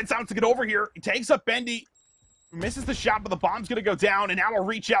uses his Dead Silence to get over here. He takes up Bendy, misses the shot, but the bomb's going to go down, and now a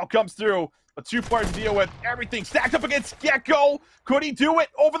reach out comes through. But 2 players to deal with. Everything stacked up against Gecko. Could he do it?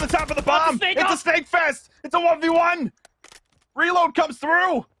 Over the top of the bomb. It's a snake fest. It's a 1v1. Reload comes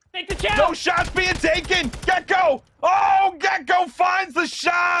through. Take the challenge. No shots being taken. Gecko. Oh, Gecko finds the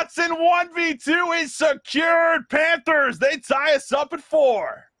shots, and 1v2 is secured. Panthers, they tie us up at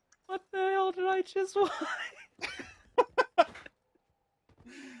 4. What the hell did I just watch?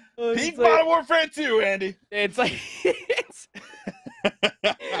 Peak Modern Warfare 2, Andy. It's like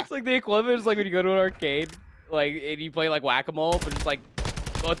it's like the equivalent is like when you go to an arcade, like and you play like whack-a-mole, but it's like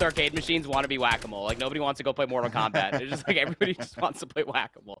both arcade machines want to be whack-a-mole. Like nobody wants to go play Mortal Kombat. It's just like everybody just wants to play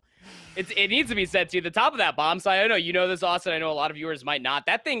whack-a-mole. It needs to be said too. The top of that bomb site. I know you know this, Austin. I know a lot of viewers might not.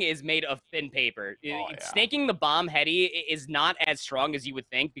 That thing is made of thin paper. Snaking the bomb heady is not as strong as you would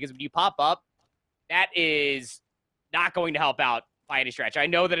think because when you pop up, that is not going to help out by any stretch. I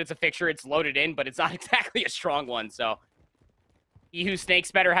know that it's a fixture, it's loaded in, but it's not exactly a strong one. So he who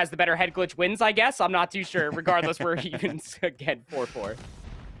snakes better has the better head glitch wins, I guess. I'm not too sure. Regardless, we're even again 4-4.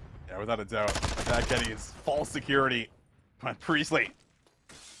 Yeah, without a doubt. That Kenny is false security. But Priestley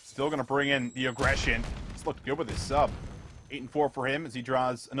still going to bring in the aggression. He's looked good with his sub. 8-4 for him as he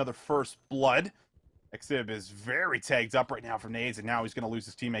draws another first blood. Exib is very tagged up right now for nades, and now he's going to lose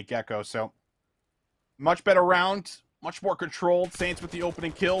his teammate Gecko. So much better round, much more controlled. Saints with the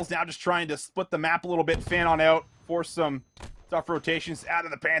opening kills. Now just trying to split the map a little bit, fan on out, force some tough rotations out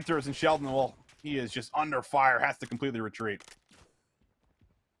of the Panthers. And Sheldon, well, he is just under fire, has to completely retreat.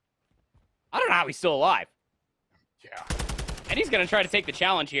 I don't know how he's still alive. Yeah. And he's going to try to take the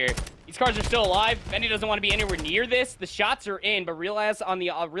challenge here. These cards are still alive. Bendy doesn't want to be anywhere near this. The shots are in, but realize on the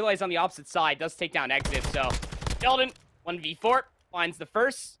opposite side does take down Exit. So Sheldon, 1v4, finds the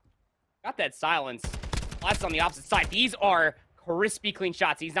first. Got that silence. Last on the opposite side. These are crispy clean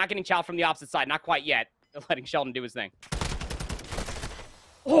shots. He's not getting chow from the opposite side. Not quite yet. They're letting Sheldon do his thing.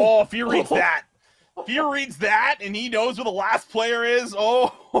 Oh, if he reads that. If he reads that and he knows where the last player is,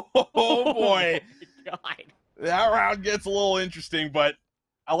 oh boy. Oh my God. That round gets a little interesting, but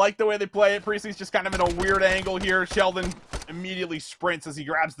I like the way they play it. Priestley's just kind of in a weird angle here. Sheldon immediately sprints as he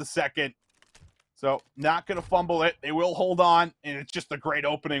grabs the second. So not going to fumble it. They will hold on, and it's just a great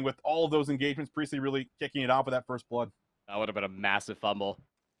opening with all of those engagements. Priestley really kicking it off with that first blood. That would have been a massive fumble.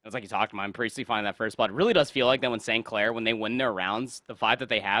 It's like you talked about him. Priestley finding that first blood. It really does feel like that when St. Clair, when they win their rounds, the 5 that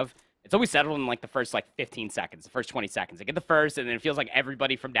they have, it's always settled in like the first like 15 seconds, the first 20 seconds. They get the first, and then it feels like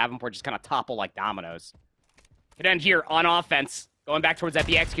everybody from Davenport just kind of topple like dominoes. Could end here on offense, going back towards that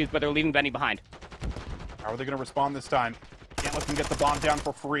BXQs, but they're leaving Benny behind. How are they going to respond this time? Can't let them get the bomb down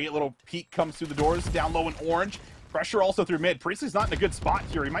for free. A little peek comes through the doors, down low in orange. Pressure also through mid. Priestley's not in a good spot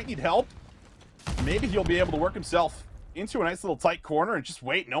here. He might need help. Maybe he'll be able to work himself into a nice little tight corner and just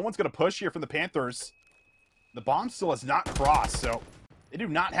wait. No one's going to push here from the Panthers. The bomb still has not crossed, so they do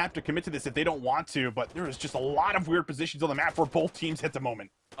not have to commit to this if they don't want to, but there is just a lot of weird positions on the map where both teams hit the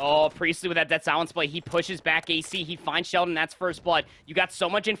moment. Oh, Priestley with that Dead Silence play. He pushes back AC. He finds Sheldon. That's first blood. You got so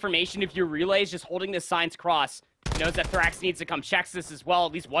much information if your relay is just holding this signs cross. He knows that Thrax needs to come checks this as well.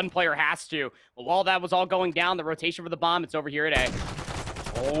 At least one player has to. But while that was all going down, the rotation for the bomb, it's over here at A.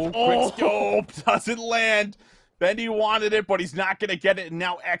 Oh, quick scope. Doesn't land. Bendy wanted it, but he's not going to get it. And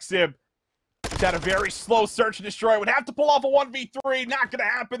now Exib got a very slow search and destroy. Would have to pull off a 1v3. Not going to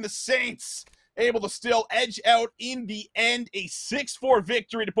happen. The Saints able to still edge out in the end. A 6-4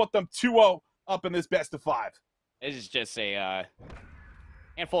 victory to put them 2-0 up in this best of 5. This is just a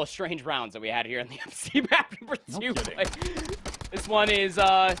handful of strange rounds that we had here in the MC map number 2. This one is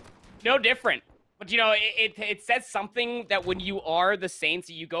no different. But, you know, it says something that when you are the Saints,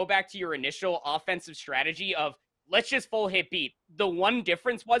 you go back to your initial offensive strategy of let's just full hit beat. The one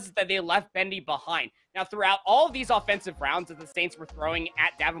difference was that they left Bendy behind. Now, throughout all of these offensive rounds that the Saints were throwing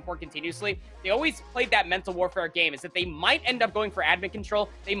at Davenport continuously, they always played that mental warfare game, is that they might end up going for admin control.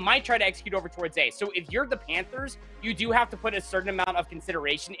 They might try to execute over towards A. So if you're the Panthers, you do have to put a certain amount of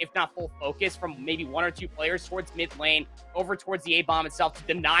consideration, if not full focus, from maybe 1 or 2 players towards mid lane, over towards the A-bomb itself,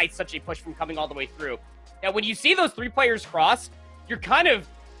 to deny such a push from coming all the way through. Now, when you see those 3 players cross, you're kind of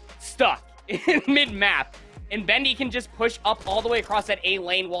stuck in mid-map. And Bendy can just push up all the way across that A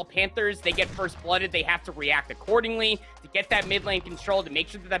lane, while Panthers, they get first blooded. They have to react accordingly to get that mid lane control, to make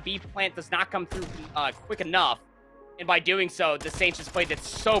sure that that B plant does not come through quick enough. And by doing so, the Saints just played it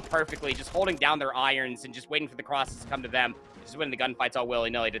so perfectly, just holding down their irons and just waiting for the crosses to come to them, just winning the gunfights all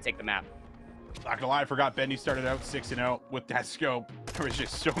willy-nilly to take the map. Not gonna lie, I forgot Bendy started out 6-0 with that scope. There was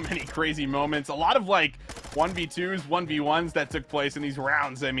just so many crazy moments. A lot of like 1v2s, 1v1s that took place in these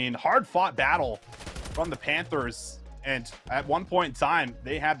rounds. I mean, hard-fought battle from the Panthers, and at one point in time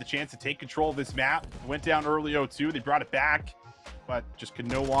they had the chance to take control of this map. It went down early 0-2, they brought it back, but just could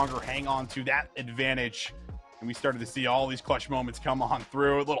no longer hang on to that advantage, and we started to see all these clutch moments come on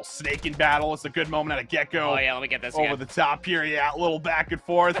through. A little snaking battle. It's a good moment at a get-go. Oh yeah, let me get this over again. the top here. Yeah, a little back and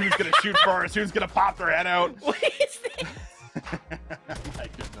forth. Who's gonna shoot first? Who's gonna pop their head out? What is this? My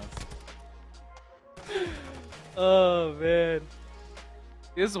goodness. Oh man,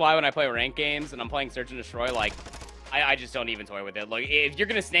 this is why when I play ranked games and I'm playing Search and Destroy, like, I just don't even toy with it. Like, if you're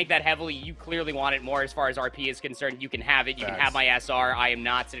gonna snake that heavily, you clearly want it more as far as RP is concerned. You can have it. You can have my SR. I am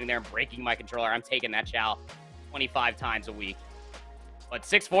not sitting there and breaking my controller. I'm taking that chow 25 times a week. But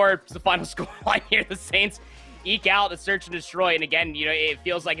 6-4 is the final score line here. The Saints eke out the Search and Destroy. And again, you know, it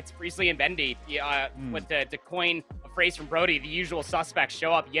feels like it's Priestley and Bendy. With to coin a phrase from Brody, the usual suspects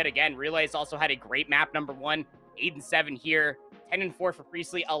show up yet again. Relays also had a great map, number 1. 8-7 here. 10-4 for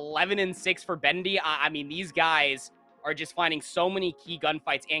Priestley. 11-6 for Bendy. I mean, these guys are just finding so many key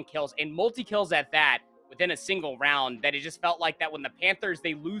gunfights and kills, and multi-kills at that, within a single round, that it just felt like that when the Panthers,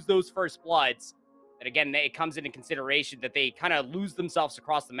 they lose those first bloods, that again, it comes into consideration that they kind of lose themselves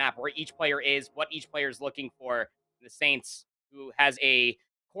across the map, where each player is, what each player is looking for. The Saints, who has a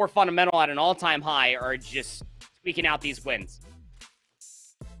core fundamental at an all-time high, are just squeaking out these wins.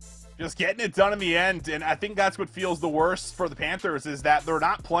 Just getting it done in the end, and I think that's what feels the worst for the Panthers, is that they're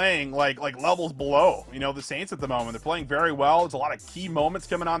not playing like levels below, you know, the Saints at the moment. They're playing very well. There's a lot of key moments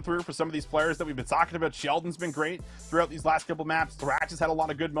coming on through for some of these players that we've been talking about. Sheldon's been great throughout these last couple maps. Thrash has had a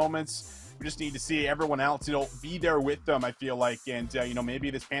lot of good moments. We just need to see everyone else, you know, be there with them, I feel like, and, you know, maybe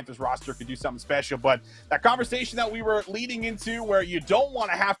this Panthers roster could do something special. But that conversation that we were leading into, where you don't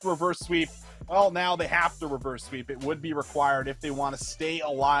want to have to reverse sweep, well, now they have to reverse sweep. It would be required if they want to stay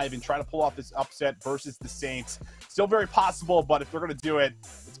alive and try to pull off this upset versus the Saints. Still very possible, but if they're going to do it,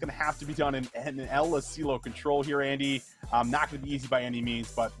 it's going to have to be done in El Asilo control here, Andy. Not going to be easy by any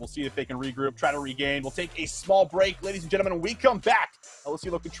means, but we'll see if they can regroup, try to regain. We'll take a small break, ladies and gentlemen, when we come back. El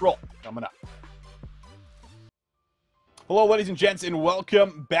Asilo control coming up. Hello, ladies and gents, and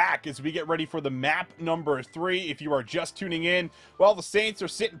welcome back as we get ready for the map number 3. If you are just tuning in, well, the Saints are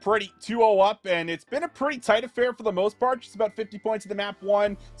sitting pretty 2-0 up, and it's been a pretty tight affair for the most part. Just about 50 points in the map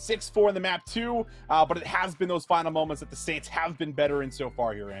 1, 6-4 in the map 2, but it has been those final moments that the Saints have been better in so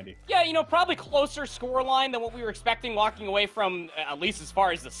far here, Andy. Yeah, you know, probably closer scoreline than what we were expecting walking away from, at least as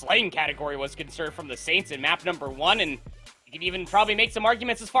far as the slaying category was concerned, from the Saints in map number 1, and you can even probably make some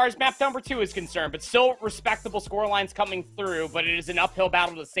arguments as far as map number 2 is concerned, but still respectable scorelines coming through, but it is an uphill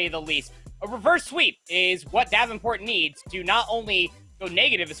battle to say the least. A reverse sweep is what Davenport needs to not only go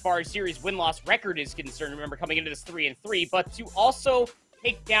negative as far as series win-loss record is concerned, remember coming into this 3-3, but to also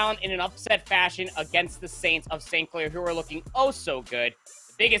take down in an upset fashion against the Saints of St. Clair, who are looking oh so good.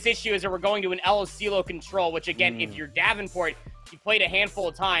 The biggest issue is that we're going to an El Asilo control, which again, if you're Davenport, you played a handful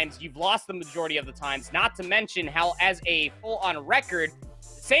of times, you've lost the majority of the times, not to mention how, as a full-on record, the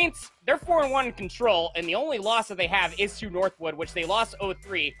Saints, they're 4-1 in control, and the only loss that they have is to Northwood, which they lost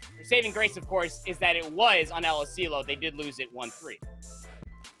 0-3. Their saving grace, of course, is that it was on El Asilo. They did lose it 1-3.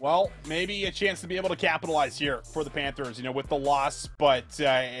 Well, maybe a chance to be able to capitalize here for the Panthers, you know, with the loss, but,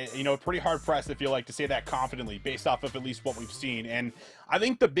 you know, pretty hard-pressed, I feel like, to say that confidently based off of at least what we've seen. And I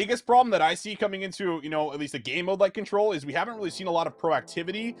think the biggest problem that I see coming into, you know, at least a game mode like control is we haven't really seen a lot of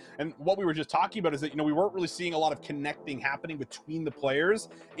proactivity. And what we were just talking about is that, you know, we weren't really seeing a lot of connecting happening between the players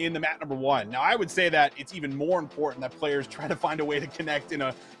in the map number 1. Now, I would say that it's even more important that players try to find a way to connect in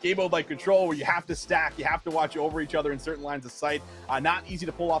a game mode like control, where you have to stack, you have to watch over each other in certain lines of sight. Not easy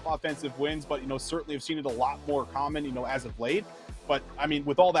to pull off offensive wins, but, you know, certainly have seen it a lot more common, you know, as of late. But, I mean,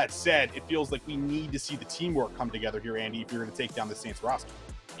 with all that said, it feels like we need to see the teamwork come together here, Andy, if you're going to take down the Saints roster.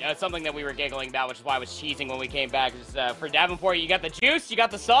 Yeah, it's something that we were giggling about, which is why I was cheesing when we came back. Just, for Davenport, you got the juice, you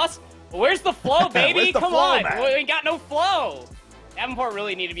got the sauce. But where's the flow, baby? Come on. We ain't got no flow. Davenport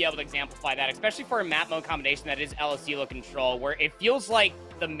really need to be able to exemplify that, especially for a map mode combination that is LSELO control, where it feels like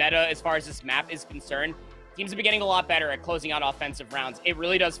the meta, as far as this map is concerned, teams have been getting a lot better at closing out offensive rounds. It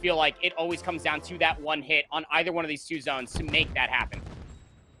really does feel like it always comes down to that one hit on either one of these two zones to make that happen.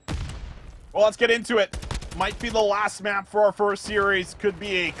 Well, let's get into it. Might be the last map for our first series. Could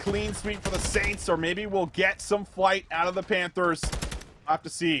be a clean sweep for the Saints, or maybe we'll get some fight out of the Panthers. We'll have to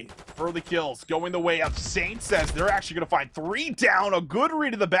see. Early kills going the way of Saints, as they're actually going to find 3 down. A good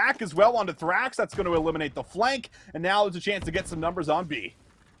read to the back as well onto Thrax. That's going to eliminate the flank, and now there's a chance to get some numbers on B.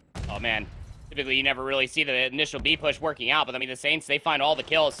 Oh, man. Typically, you never really see the initial B push working out, but I mean, the Saints, they find all the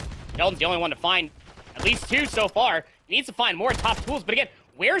kills. Sheldon's the only one to find at least 2 so far. He needs to find more top tools, but again,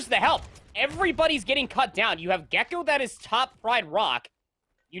 where's the help? Everybody's getting cut down. You have Gecko that is top Pride Rock.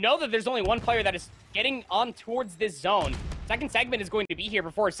 You know that there's only one player that is getting on towards this zone. Second segment is going to be here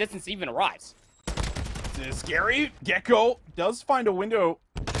before assistance even arrives. This is scary. Gecko does find a window,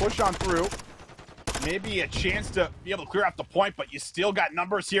 push on through. Maybe a chance to be able to clear out the point, but you still got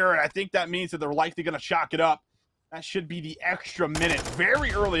numbers here, and I think that means that they're likely going to chalk it up. That should be the extra minute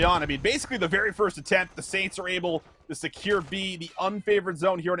very early on. I mean, basically the very first attempt, the Saints are able to secure B, the unfavored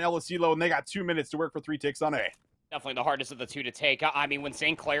zone here in LSELO, and they got 2 minutes to work for 3 ticks on A. Definitely the hardest of the 2 to take. I mean, when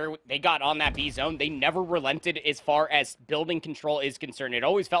St. Clair, they got on that B zone, they never relented as far as building control is concerned. It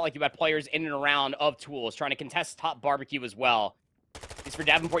always felt like you had players in and around of tools trying to contest top barbecue as well. At least for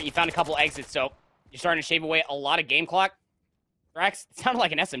Davenport, you found a couple exits, so you're starting to shave away a lot of game clock. Thrax, it sounded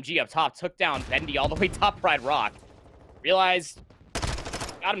like an SMG up top, took down Bendy all the way top Pride Rock. Realized,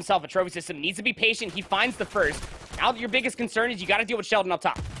 got himself a trophy system, needs to be patient. He finds the first. Now your biggest concern is you got to deal with Sheldon up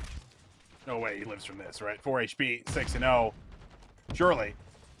top. No way he lives from this, right? 4 HP, 6-0. Surely,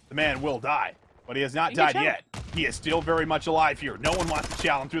 the man will die. But he has not died yet. He is still very much alive here. No one wants to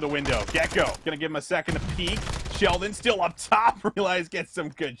challenge through the window. Gecko, gonna give him a second to peek. Sheldon still up top. Realize gets some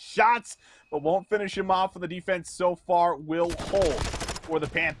good shots, but won't finish him off. And the defense so far will hold for the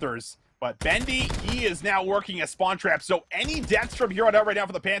Panthers. But Bendy, he is now working a spawn trap, so any deaths from here on out right now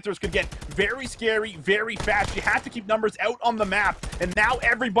for the Panthers could get very scary, very fast. You have to keep numbers out on the map, and now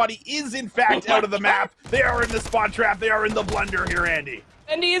everybody is, in fact, out of the map. They are in the spawn trap. They are in the blunder here, Andy.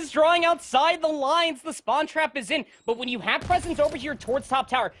 Bendy is drawing outside the lines. The spawn trap is in, but when you have presence over here towards top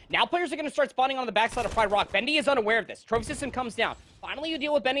tower, now players are going to start spawning on the backside of Pride Rock. Bendy is unaware of this. Trophy system comes down. Finally, you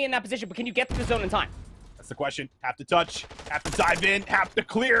deal with Bendy in that position, but can you get to the zone in time? That's the question. Have to touch, have to dive in, have to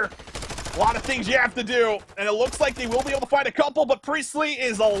clear. A lot of things you have to do, and it looks like they will be able to find a couple, but Priestley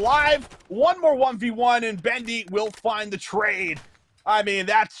is alive. One more 1v1, and Bendy will find the trade. I mean,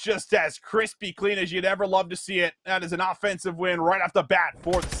 that's just as crispy clean as you'd ever love to see it. That is an offensive win right off the bat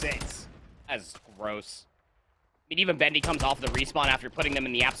for the Saints. That's gross. I mean, even Bendy comes off the respawn after putting them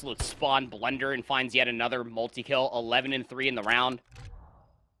in the absolute spawn blender and finds yet another multi-kill, 11-3 in the round.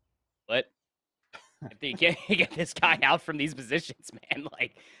 But I think you get this guy out from these positions, man.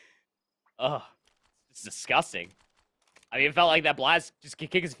 Like, oh, it's disgusting. I mean, it felt like that Blast just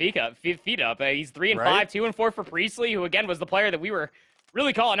kick his feet up. He's 3-5, right? 2-4 for Priestley, who again was the player that we were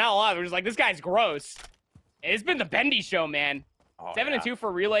really calling out a lot. We were just like, this guy's gross. It's been the Bendy show, man. 7-2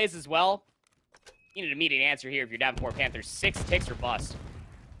 for relays as well. You need an immediate answer here if you're Davenport Panthers. 6 ticks or bust.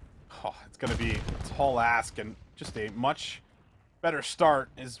 Oh, it's going to be a tall ask, and just a much better start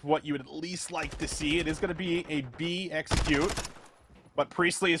is what you would at least like to see. It is going to be a B execute. But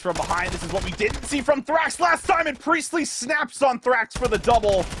Priestley is from behind. This is what we didn't see from Thrax last time, and Priestley snaps on Thrax for the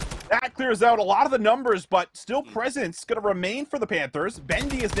double. That clears out a lot of the numbers, but still presence going to remain for the Panthers.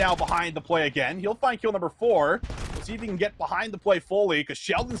 Bendy is now behind the play again. He'll find kill number 4. We'll see if he can get behind the play fully, because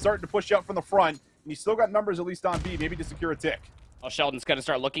Sheldon's starting to push out from the front, and he's still got numbers at least on B, maybe to secure a tick. Well, Sheldon's going to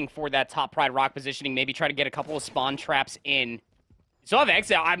start looking for that top Pride Rock positioning, maybe try to get a couple of spawn traps in. So have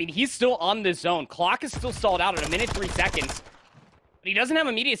exit. I mean, he's still on the zone. Clock is still stalled out at 1 minute 3 seconds. But he doesn't have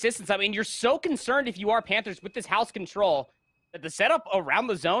immediate assistance. I mean, you're so concerned if you are Panthers with this house control that the setup around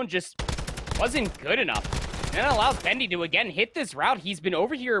the zone just wasn't good enough. And that allows Bendy to, again, hit this route. He's been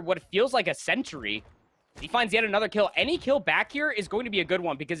over here what feels like a century. He finds yet another kill. Any kill back here is going to be a good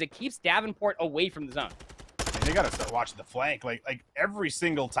one because it keeps Davenport away from the zone. And they got to start watching the flank. Like every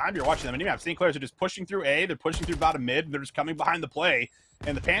single time you're watching them, and even St. Clair's are just pushing through A, they're pushing through bottom mid, and they're just coming behind the play.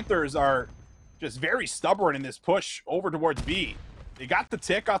 And the Panthers are just very stubborn in this push over towards B. They got the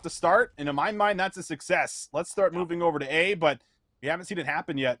tick off the start, and in my mind, that's a success. Let's start moving over to A, but we haven't seen it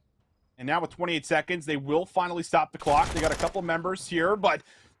happen yet. And now with 28 seconds, they will finally stop the clock. They got a couple members here, but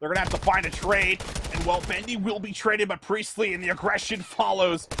They're going to have to find a trade. And, well, Bendy will be traded, but Priestley and the aggression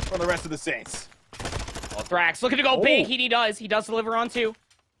follows from the rest of the Saints. Oh, Thrax looking to go big. He does. He does deliver on 2.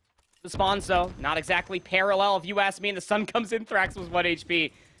 The spawns, though, not exactly parallel, if you ask me. And the stun comes in. Thrax was 1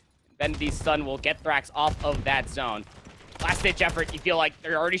 HP. Bendy's stun will get Thrax off of that zone. Last-ditch effort. You feel like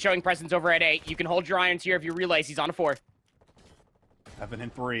they're already showing presence over at A. You can hold your irons here if you realize he's on a 4. 7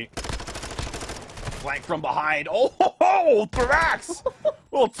 and 3. Flank from behind. Oh, Thrax!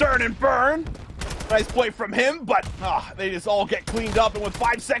 Little turn and burn. Nice play from him, but they just all get cleaned up. And with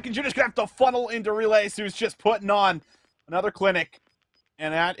 5 seconds, you're just going to have to funnel into Relays, who's just putting on another clinic.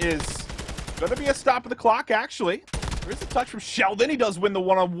 And that is going to be a stop of the clock, actually. There's a touch from Sheldon. He does win the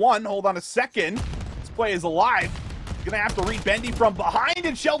one-on-one. Hold on a second. This play is alive. He's going to have to read Bendy from behind,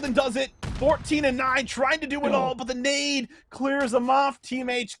 and Sheldon does it. 14 and 9, trying to do it all, but the nade clears them off. Team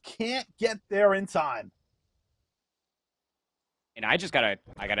H can't get there in time. And I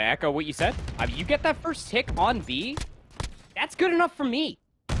gotta echo what you said. I mean, you get that first tick on B, that's good enough for me.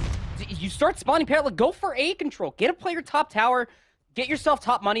 You start spawning parallel, go for A control. Get a player top tower, get yourself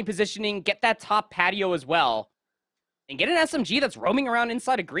top money positioning, get that top patio as well, and get an SMG that's roaming around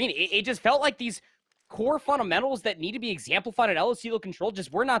inside of green. It just felt like these core fundamentals that need to be exemplified at LOC control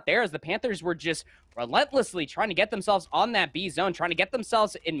just were not there, as the Panthers were just relentlessly trying to get themselves on that B zone, trying to get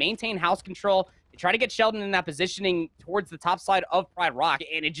themselves and maintain house control, and try to get Sheldon in that positioning towards the top side of Pride Rock,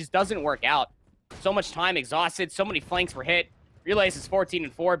 and it just doesn't work out. So much time exhausted, so many flanks were hit. Relays is 14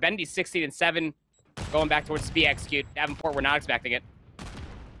 and 4, Bendy's 16 and 7, going back towards the B execute. Davenport, we're not expecting it.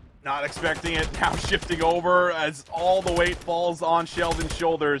 Not expecting it. Now shifting over as all the weight falls on Sheldon's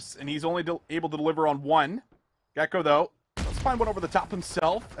shoulders, and he's only able to deliver on 1. Gecko, though, let's find one over the top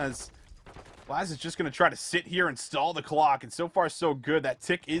himself, as Blaz is just going to try to sit here and stall the clock, and so far so good. That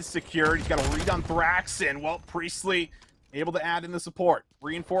tick is secured. He's got a read on Thrax, and, well, Priestley able to add in the support.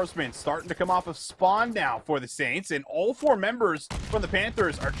 Reinforcements starting to come off of spawn now for the Saints, and all 4 members from the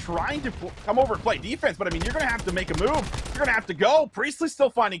Panthers are trying to come over and play defense, but I mean, you're going to have to make a move. You're going to have to go. Priestley's still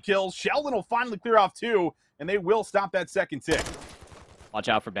finding kills. Sheldon will finally clear off 2, and they will stop that second tick. Watch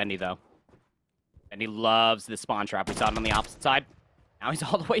out for Bendy, though. Bendy loves the spawn trap. We saw it on the opposite side. Now he's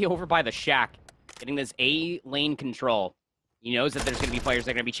all the way over by the shack, getting this A lane control. He knows that there's going to be players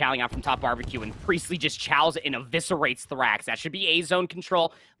that are going to be chowing out from top barbecue, and Priestley just chows and eviscerates Thrax. That should be A zone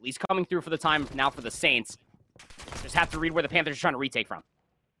control, at least coming through for the time now for the Saints. Just have to read where the Panthers are trying to retake from.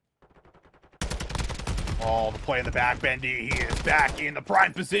 Oh, the play in the back, Bendy. He is back in the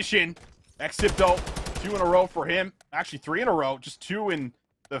prime position. Exit, though, 2 in a row for him. Actually, 3 in a row, just 2 in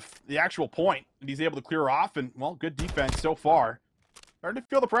the actual point. And he's able to clear off, and, well, good defense so far. Starting to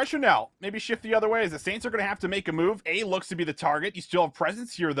feel the pressure now. Maybe shift the other way, as the Saints are going to have to make a move. A looks to be the target. You still have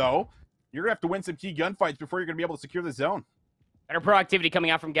presence here, though. You're going to have to win some key gunfights before you're going to be able to secure the zone. Better proactivity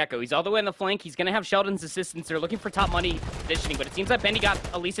coming out from Gecko. He's all the way in the flank. He's going to have Sheldon's assistance. They're looking for top money positioning, but it seems like Bendy got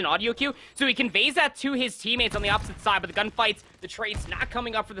at least an audio cue, so he conveys that to his teammates on the opposite side, but the gunfights, the trades not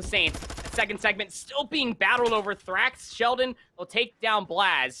coming up for the Saints. That second segment still being battled over. Thrax, Sheldon will take down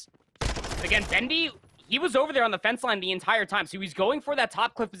Blaz. But again, Bendy, he was over there on the fence line the entire time, so he's going for that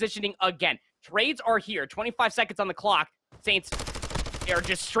top cliff positioning again. Trades are here. 25 seconds on the clock. Saints, they are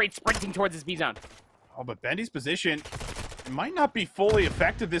just straight sprinting towards his B zone. Oh, but Bendy's position might not be fully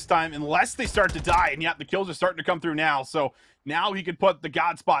effective this time unless they start to die, and yet the kills are starting to come through now. So now he could put the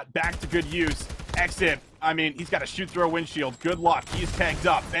God spot back to good use. Exit. I mean, he's got to shoot through a windshield. Good luck. He's tagged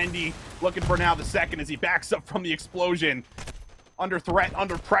up. Bendy looking for now the second as he backs up from the explosion. Under threat,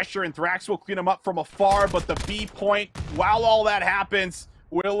 under pressure, and Thrax will clean him up from afar, but the B point, while all that happens,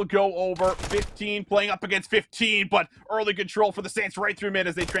 will go over. 15 playing up against 15, but early control for the Saints right through mid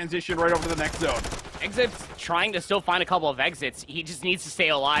as they transition right over to the next zone. Exit's trying to still find a couple of exits. He just needs to stay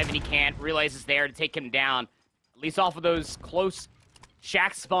alive, and he can't. Realize it's there to take him down. At least off of those close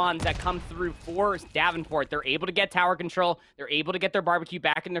shack spawns that come through for Davenport. They're able to get tower control. They're able to get their barbecue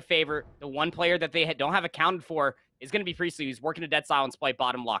back in their favor. The one player that they don't have accounted for is going to be Priestley, who's working a dead silence play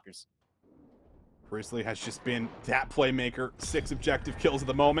bottom lockers. Priestley has just been that playmaker. 6 objective kills at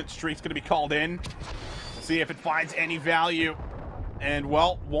the moment. Streak's going to be called in. We'll see if it finds any value. And,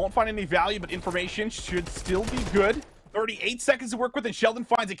 well, won't find any value, but information should still be good. 38 seconds to work with, and Sheldon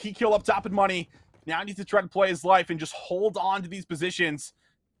finds a key kill up top in money. Now he needs to try to play his life and just hold on to these positions.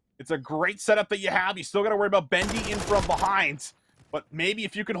 It's a great setup that you have. You still got to worry about Bendy in from behind. But maybe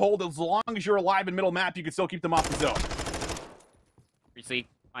if you can hold as long as you're alive in middle map, you can still keep them off the zone. Priestley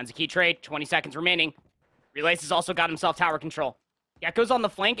finds a key trade. 20 seconds remaining. Relays has also got himself tower control. Gecko's on the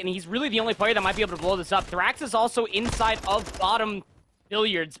flank, and he's really the only player that might be able to blow this up. Thrax is also inside of bottom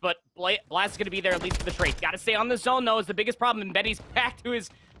billiards, but Blaz is going to be there at least for the trade. Got to stay on the zone, though, is the biggest problem. And Bendy's back to his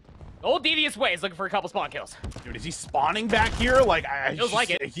Old devious ways, looking for a couple spawn kills. Dude, is he spawning back here? Like, Feels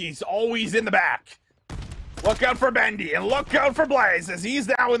like it. He's always in the back. Look out for Bendy, and look out for Blaze, as he's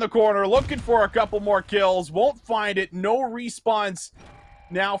now in the corner, looking for a couple more kills. Won't find it. No respawns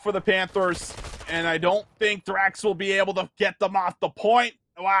now for the Panthers, and I don't think Thrax will be able to get them off the point.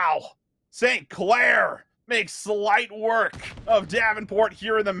 Wow. St. Clair makes slight work of Davenport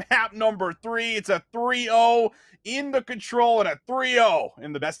here in the map number 3. It's a 3-0 in the control and a 3-0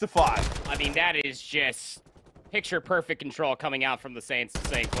 in the best of 5. I mean, that is just picture-perfect control coming out from the Saints of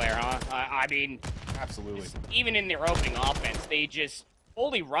St. Clair, huh? I mean, absolutely. Even in their opening offense, they just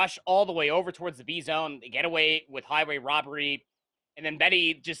fully rush all the way over towards the B zone. They get away with highway robbery, and then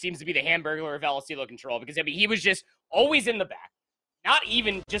Betty just seems to be the hamburger of LSCLO control because, I mean, he was just always in the back. Not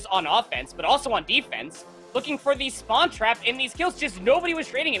even just on offense, but also on defense, looking for the spawn trap in these kills. Just nobody was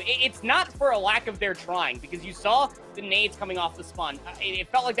trading him. It's not for a lack of their trying, because you saw the nades coming off the spawn. It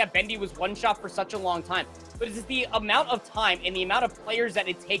felt like that Bendy was one shot for such a long time. But it's the amount of time and the amount of players that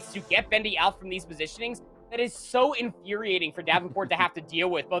it takes to get Bendy out from these positionings that is so infuriating for Davenport to have to deal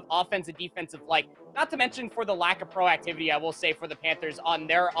with, both offense and defensive like. Not to mention for the lack of proactivity, I will say, for the Panthers on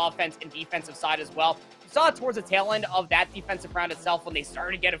their offense and defensive side as well. You saw it towards the tail end of that defensive round itself when they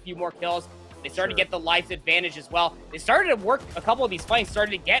started to get a few more kills. They started to get the life advantage as well. They started to work a couple of these fights,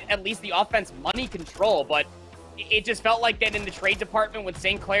 started to get at least the offense money control, but it just felt like that in the trade department with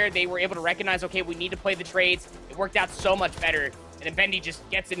St. Clair, they were able to recognize, okay, we need to play the trades. It worked out so much better. And then Bendy just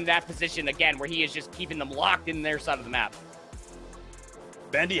gets into that position again where he is just keeping them locked in their side of the map.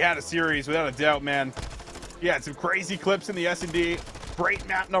 Bendy had a series, without a doubt, man. He had some crazy clips in the S&D. Great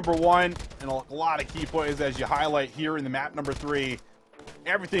map number 1, and a lot of key plays as you highlight here in the map number 3.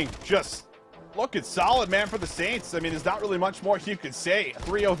 Everything just looking solid, man, for the Saints. I mean, there's not really much more you could say. A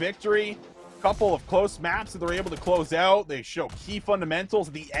 3-0 victory, a couple of close maps that they're able to close out. They show key fundamentals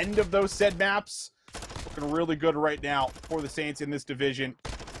at the end of those said maps. Looking really good right now for the Saints in this division.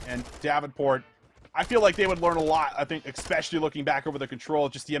 And Davenport, I feel like they would learn a lot, I think, especially looking back over the control.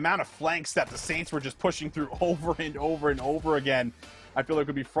 Just the amount of flanks that the Saints were just pushing through over and over and over again. I feel like it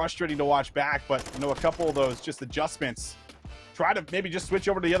would be frustrating to watch back, but, you know, a couple of those just adjustments. Try to maybe just switch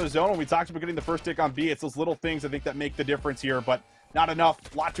over to the other zone. When we talked about getting the first tick on B, it's those little things I think that make the difference here, but not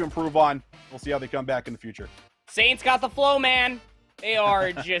enough. A lot to improve on. We'll see how they come back in the future. Saints got the flow, man. They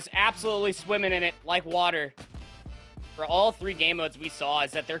are just absolutely swimming in it like water. For all 3 game modes we saw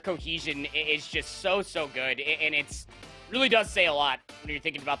is that their cohesion is just so good, and it's really does say a lot when you're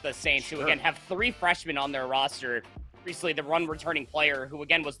thinking about the Saints, who again have 3 freshmen on their roster. Recently, the run returning player, who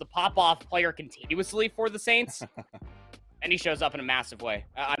again was the pop-off player continuously for the Saints. And he shows up in a massive way.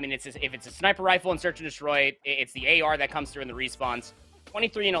 I mean, if it's a sniper rifle and search and destroy, it's the AR that comes through in the respawns.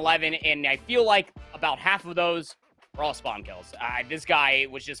 23 and 11, and I feel like about half of those were all spawn kills. This guy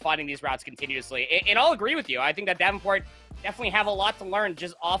was just finding these routes continuously. And I'll agree with you. I think that Davenport definitely have a lot to learn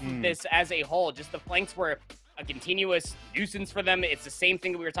just off of this as a whole. Just the flanks were a continuous nuisance for them. It's the same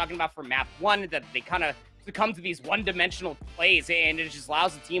thing that we were talking about for map 1, that they kind of succumb to these one-dimensional plays, and it just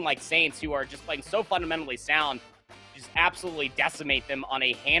allows a team like Saints, who are just playing so fundamentally sound, just absolutely decimate them on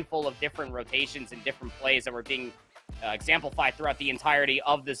a handful of different rotations and different plays that were being exemplified throughout the entirety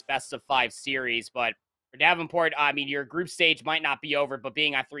of this best of 5 series. But for Davenport, I mean, your group stage might not be over, but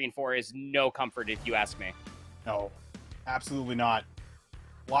being at 3 and 4 is no comfort, if you ask me. No, absolutely not.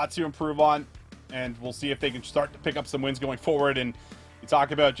 A lot to improve on, and we'll see if they can start to pick up some wins going forward. And you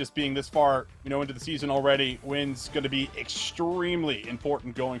talk about just being this far, you know, into the season already. Wins going to be extremely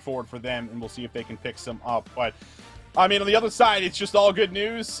important going forward for them, and we'll see if they can pick some up. But I mean, on the other side, it's just all good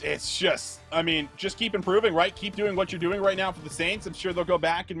news. It's just, I mean, just keep improving, right? Keep doing what you're doing right now for the Saints. I'm sure they'll go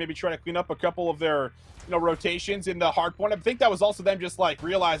back and maybe try to clean up a couple of their, you know, rotations in the hard point. I think that was also them just like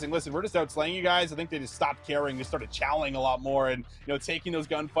realizing, listen, we're just outslaying you guys. I think they just stopped caring. They started chowing a lot more and, you know, taking those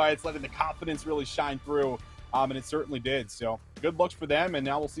gunfights, letting the confidence really shine through. And it certainly did. So good looks for them. And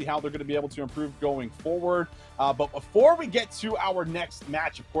now we'll see how they're going to be able to improve going forward. But before we get to our next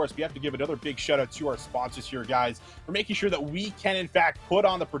match, of course, we have to give another big shout out to our sponsors here, guys, for making sure that we can, in fact, put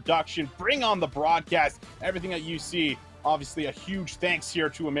on the production, bring on the broadcast, everything that you see. Obviously, a huge thanks here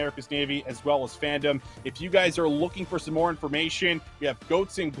to America's Navy as well as Fandom. If you guys are looking for some more information, we have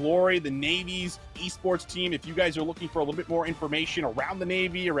Goats in Glory, the Navy's esports team. If you guys are looking for a little bit more information around the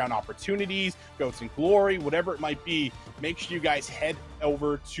Navy, around opportunities, Goats in Glory, whatever it might be, make sure you guys head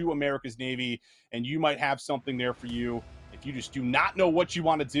over to America's Navy, and you might have something there for you. If you just do not know what you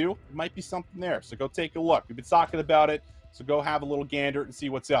want to do, it might be something there. So go take a look. We've been talking about it. So go have a little gander and see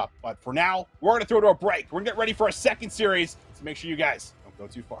what's up. But for now, we're going to throw to a break. We're going to get ready for our second series. So make sure you guys don't go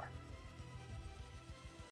too far.